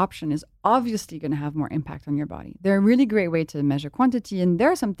 calorie option is obviously going to have more impact on your body. They're a really great way to measure quantity, and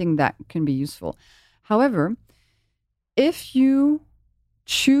they're something that can be useful. However, if you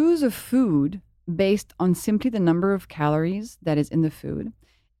choose a food based on simply the number of calories that is in the food,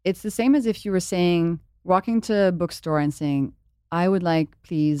 it's the same as if you were walking to a bookstore and saying, I would like,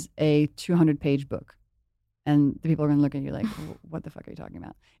 please, a 200-page book. And the people are going to look at you like, what the fuck are you talking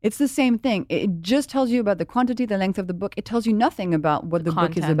about? It's the same thing. It just tells you about the quantity, the length of the book. It tells you nothing about what the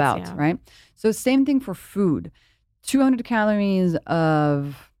book is about, right? So same thing for food. 200 calories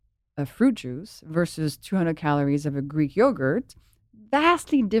of a fruit juice versus 200 calories of a Greek yogurt,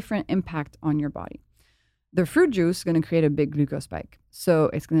 vastly different impact on your body. The fruit juice is going to create a big glucose spike. So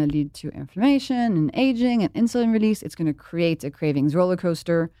it's going to lead to inflammation and aging and insulin release. It's going to create a cravings roller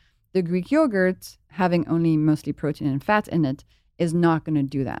coaster. The Greek yogurt, having only mostly protein and fat in it, is not going to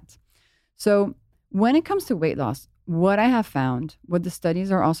do that. So when it comes to weight loss, what I have found, what the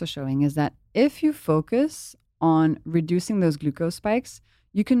studies are also showing, is that if you focus on reducing those glucose spikes,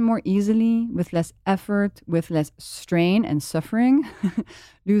 you can more easily, with less effort, with less strain and suffering,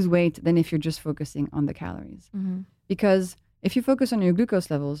 lose weight than if you're just focusing on the calories. Mm-hmm. Because if you focus on your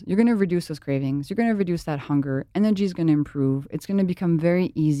glucose levels, you're going to reduce those cravings. You're going to reduce that hunger. Energy is going to improve. It's going to become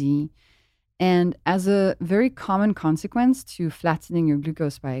very easy. And as a very common consequence to flattening your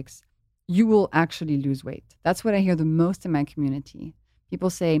glucose spikes, you will actually lose weight. That's what I hear the most in my community. People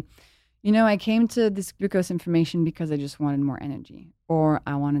say, I came to this glucose information because I just wanted more energy, or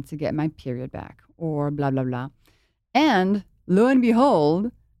I wanted to get my period back, or blah, blah, blah. And lo and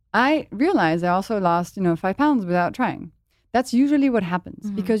behold, I realized I also lost, 5 pounds without trying. That's usually what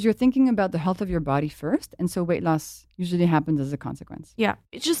happens because you're thinking about the health of your body first. And so weight loss usually happens as a consequence. Yeah.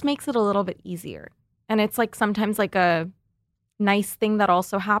 It just makes it a little bit easier. And it's like sometimes like a nice thing that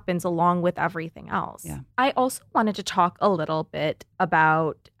also happens along with everything else. Yeah. I also wanted to talk a little bit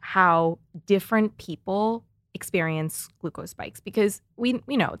about how different people experience glucose spikes, because we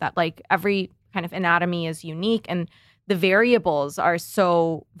know that like every kind of anatomy is unique and the variables are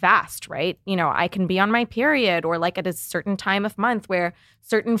so vast, right? You know, I can be on my period or like at a certain time of month where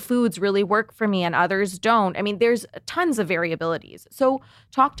certain foods really work for me and others don't. I mean, there's tons of variabilities. So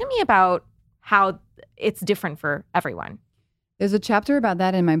talk to me about how it's different for everyone. There's a chapter about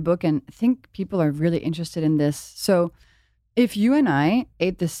that in my book, and I think people are really interested in this. So if you and I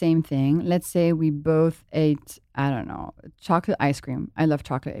ate the same thing, let's say we both ate, I don't know, chocolate ice cream. I love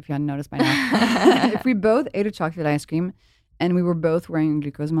chocolate, if you hadn't noticed by now. If we both ate a chocolate ice cream and we were both wearing a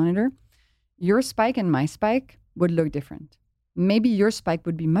glucose monitor, your spike and my spike would look different. Maybe your spike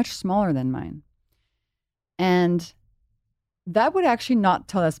would be much smaller than mine. And that would actually not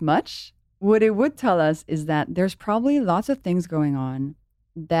tell us much. What it would tell us is that there's probably lots of things going on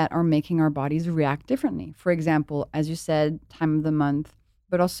that are making our bodies react differently. For example, as you said, time of the month,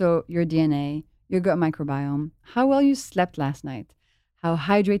 but also your DNA, your gut microbiome, how well you slept last night, how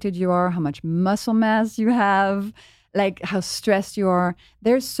hydrated you are, how much muscle mass you have, like how stressed you are.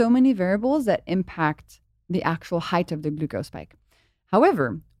 There's so many variables that impact the actual height of the glucose spike.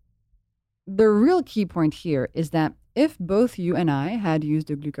 However, the real key point here is that if both you and I had used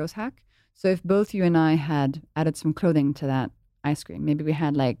a glucose hack, so if both you and I had added some clothing to that ice cream, maybe we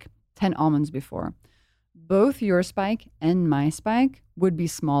had like 10 almonds before, both your spike and my spike would be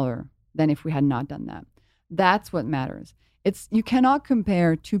smaller than if we had not done that. That's what matters. You cannot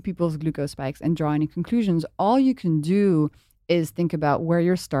compare two people's glucose spikes and draw any conclusions. All you can do is think about where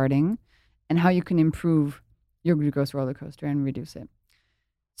you're starting and how you can improve your glucose roller coaster and reduce it.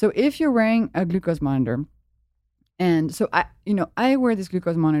 So if you're wearing a glucose monitor, and so I wear this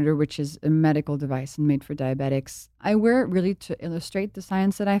glucose monitor, which is a medical device and made for diabetics. I wear it really to illustrate the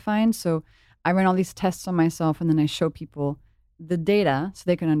science that I find. So I run all these tests on myself and then I show people the data so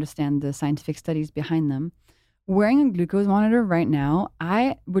they can understand the scientific studies behind them. Wearing a glucose monitor right now,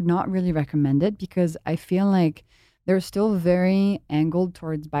 I would not really recommend it because I feel like they're still very angled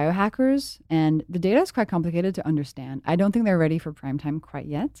towards biohackers and the data is quite complicated to understand. I don't think they're ready for prime time quite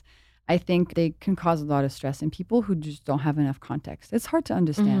yet. I think they can cause a lot of stress in people who just don't have enough context. It's hard to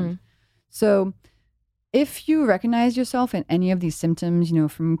understand. Mm-hmm. So if you recognize yourself in any of these symptoms,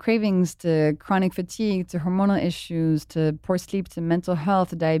 from cravings to chronic fatigue to hormonal issues to poor sleep to mental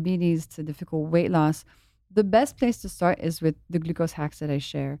health, diabetes to difficult weight loss, the best place to start is with the glucose hacks that I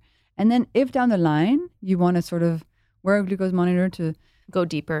share. And then if down the line you want to sort of wear a glucose monitor to go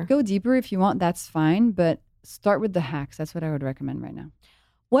deeper if you want, that's fine. But start with the hacks. That's what I would recommend right now.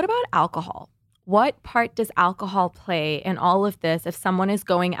 What about alcohol? What part does alcohol play in all of this? If someone is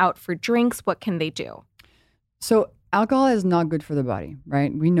going out for drinks, what can they do? So alcohol is not good for the body, right?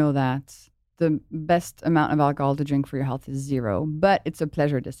 We know that. The best amount of alcohol to drink for your health is 0, but it's a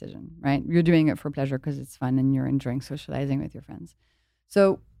pleasure decision, right? You're doing it for pleasure because it's fun and you're enjoying socializing with your friends.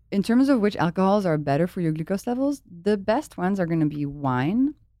 So in terms of which alcohols are better for your glucose levels, the best ones are going to be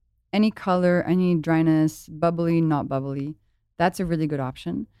wine, any color, any dryness, bubbly, not bubbly. That's a really good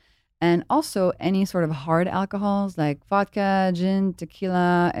option. And also any sort of hard alcohols like vodka, gin,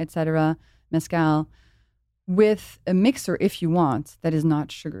 tequila, etc., mezcal, with a mixer if you want that is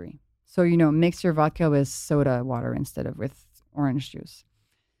not sugary. So, mix your vodka with soda water instead of with orange juice.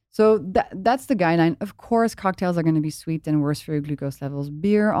 So that's the guideline. Of course, cocktails are going to be sweet and worse for your glucose levels.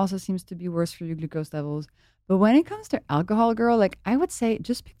 Beer also seems to be worse for your glucose levels. But when it comes to alcohol, girl, I would say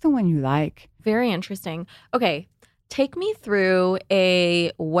just pick the one you like. Very interesting. Okay. Take me through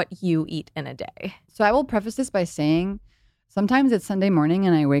what you eat in a day. So I will preface this by saying sometimes it's Sunday morning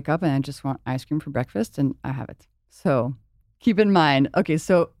and I wake up and I just want ice cream for breakfast and I have it. So keep in mind, okay,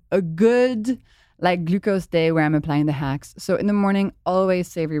 so a good glucose day where I'm applying the hacks. So in the morning, always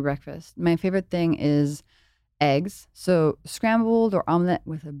savory breakfast. My favorite thing is eggs. So scrambled or omelet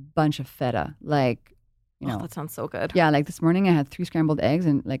with a bunch of feta, that sounds so good. Yeah, this morning I had 3 scrambled eggs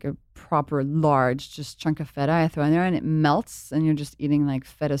and a proper large just chunk of feta I throw in there and it melts and you're just eating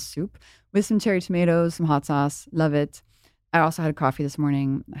feta soup with some cherry tomatoes, some hot sauce. Love it. I also had a coffee this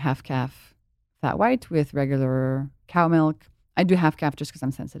morning, half calf flat white with regular cow milk. I do half calf just because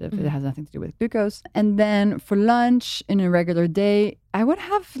I'm sensitive. Mm-hmm. It has nothing to do with glucose. And then for lunch in a regular day, I would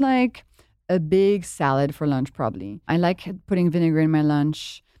have a big salad for lunch probably. I like putting vinegar in my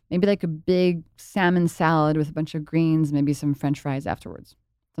lunch. Maybe a big salmon salad with a bunch of greens, maybe some French fries afterwards,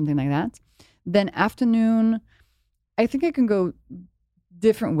 something like that. Then afternoon, I think I can go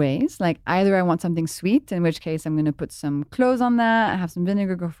different ways. Either I want something sweet, in which case I'm going to put some cloves on that, have some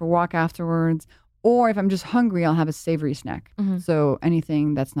vinegar, go for a walk afterwards. Or if I'm just hungry, I'll have a savory snack. So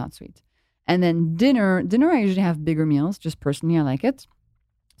anything that's not sweet. And then dinner, I usually have bigger meals. Just personally, I like it.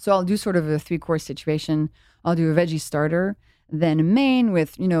 So I'll do sort of a 3-course situation. I'll do a veggie starter, then a main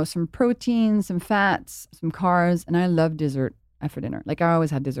with, some protein, some fats, some carbs. And I love dessert after dinner. Like I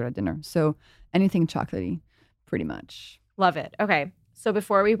always had dessert at dinner. So anything chocolatey, pretty much. Love it. Okay. So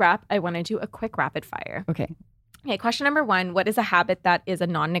before we wrap, I want to do a quick rapid fire. Okay. Okay. Question number 1. What is a habit that is a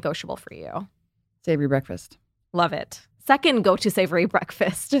non-negotiable for you? Savory breakfast. Love it. Second, go to savory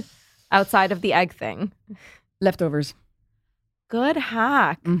breakfast outside of the egg thing. Leftovers. Good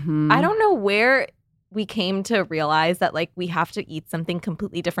hack. I don't know where we came to realize that like we have to eat something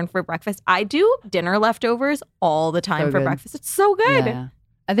completely different for breakfast. I do dinner leftovers all the time for breakfast. It's so good. Yeah.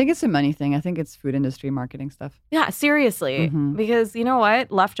 I think it's a money thing. I think it's food industry marketing stuff. Yeah, seriously. Because you know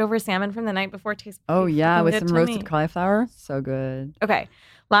what? Leftover salmon from the night before tastes with some roasted cauliflower. So good. Okay.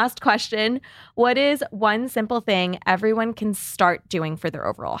 Last question. What is one simple thing everyone can start doing for their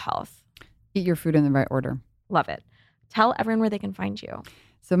overall health? Eat your food in the right order. Love it. Tell everyone where they can find you.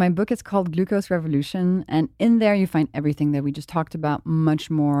 So my book is called Glucose Revolution. And in there you find everything that we just talked about, much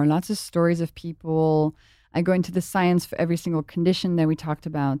more. Lots of stories of people. I go into the science for every single condition that we talked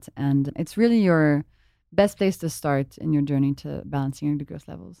about. And it's really your best place to start in your journey to balancing your glucose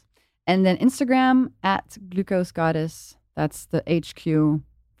levels. And then Instagram @glucosegoddess. That's the HQ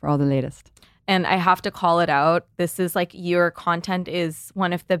for all the latest. And I have to call it out. This is like your content is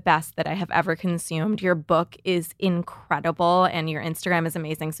one of the best that I have ever consumed. Your book is incredible and your Instagram is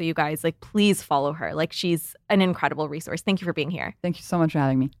amazing. So you guys, like, please follow her. Like, she's an incredible resource. Thank you for being here. Thank you so much for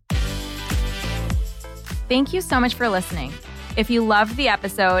having me. Thank you so much for listening. If you loved the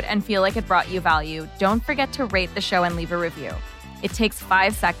episode and feel like it brought you value, don't forget to rate the show and leave a review. It takes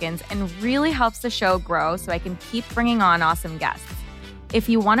 5 seconds and really helps the show grow so I can keep bringing on awesome guests. If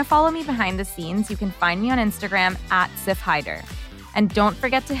you want to follow me behind the scenes, you can find me on Instagram @SifHider. And don't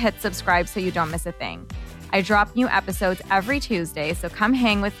forget to hit subscribe so you don't miss a thing. I drop new episodes every Tuesday, so come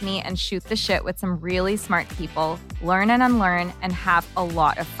hang with me and shoot the shit with some really smart people, learn and unlearn, and have a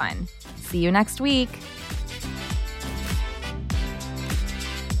lot of fun. See you next week.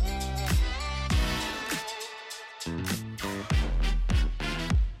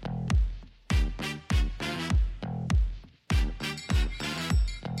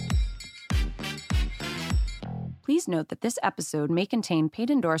 Please note that this episode may contain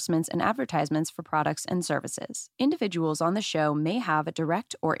paid endorsements and advertisements for products and services. Individuals on the show may have a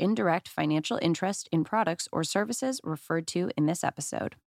direct or indirect financial interest in products or services referred to in this episode.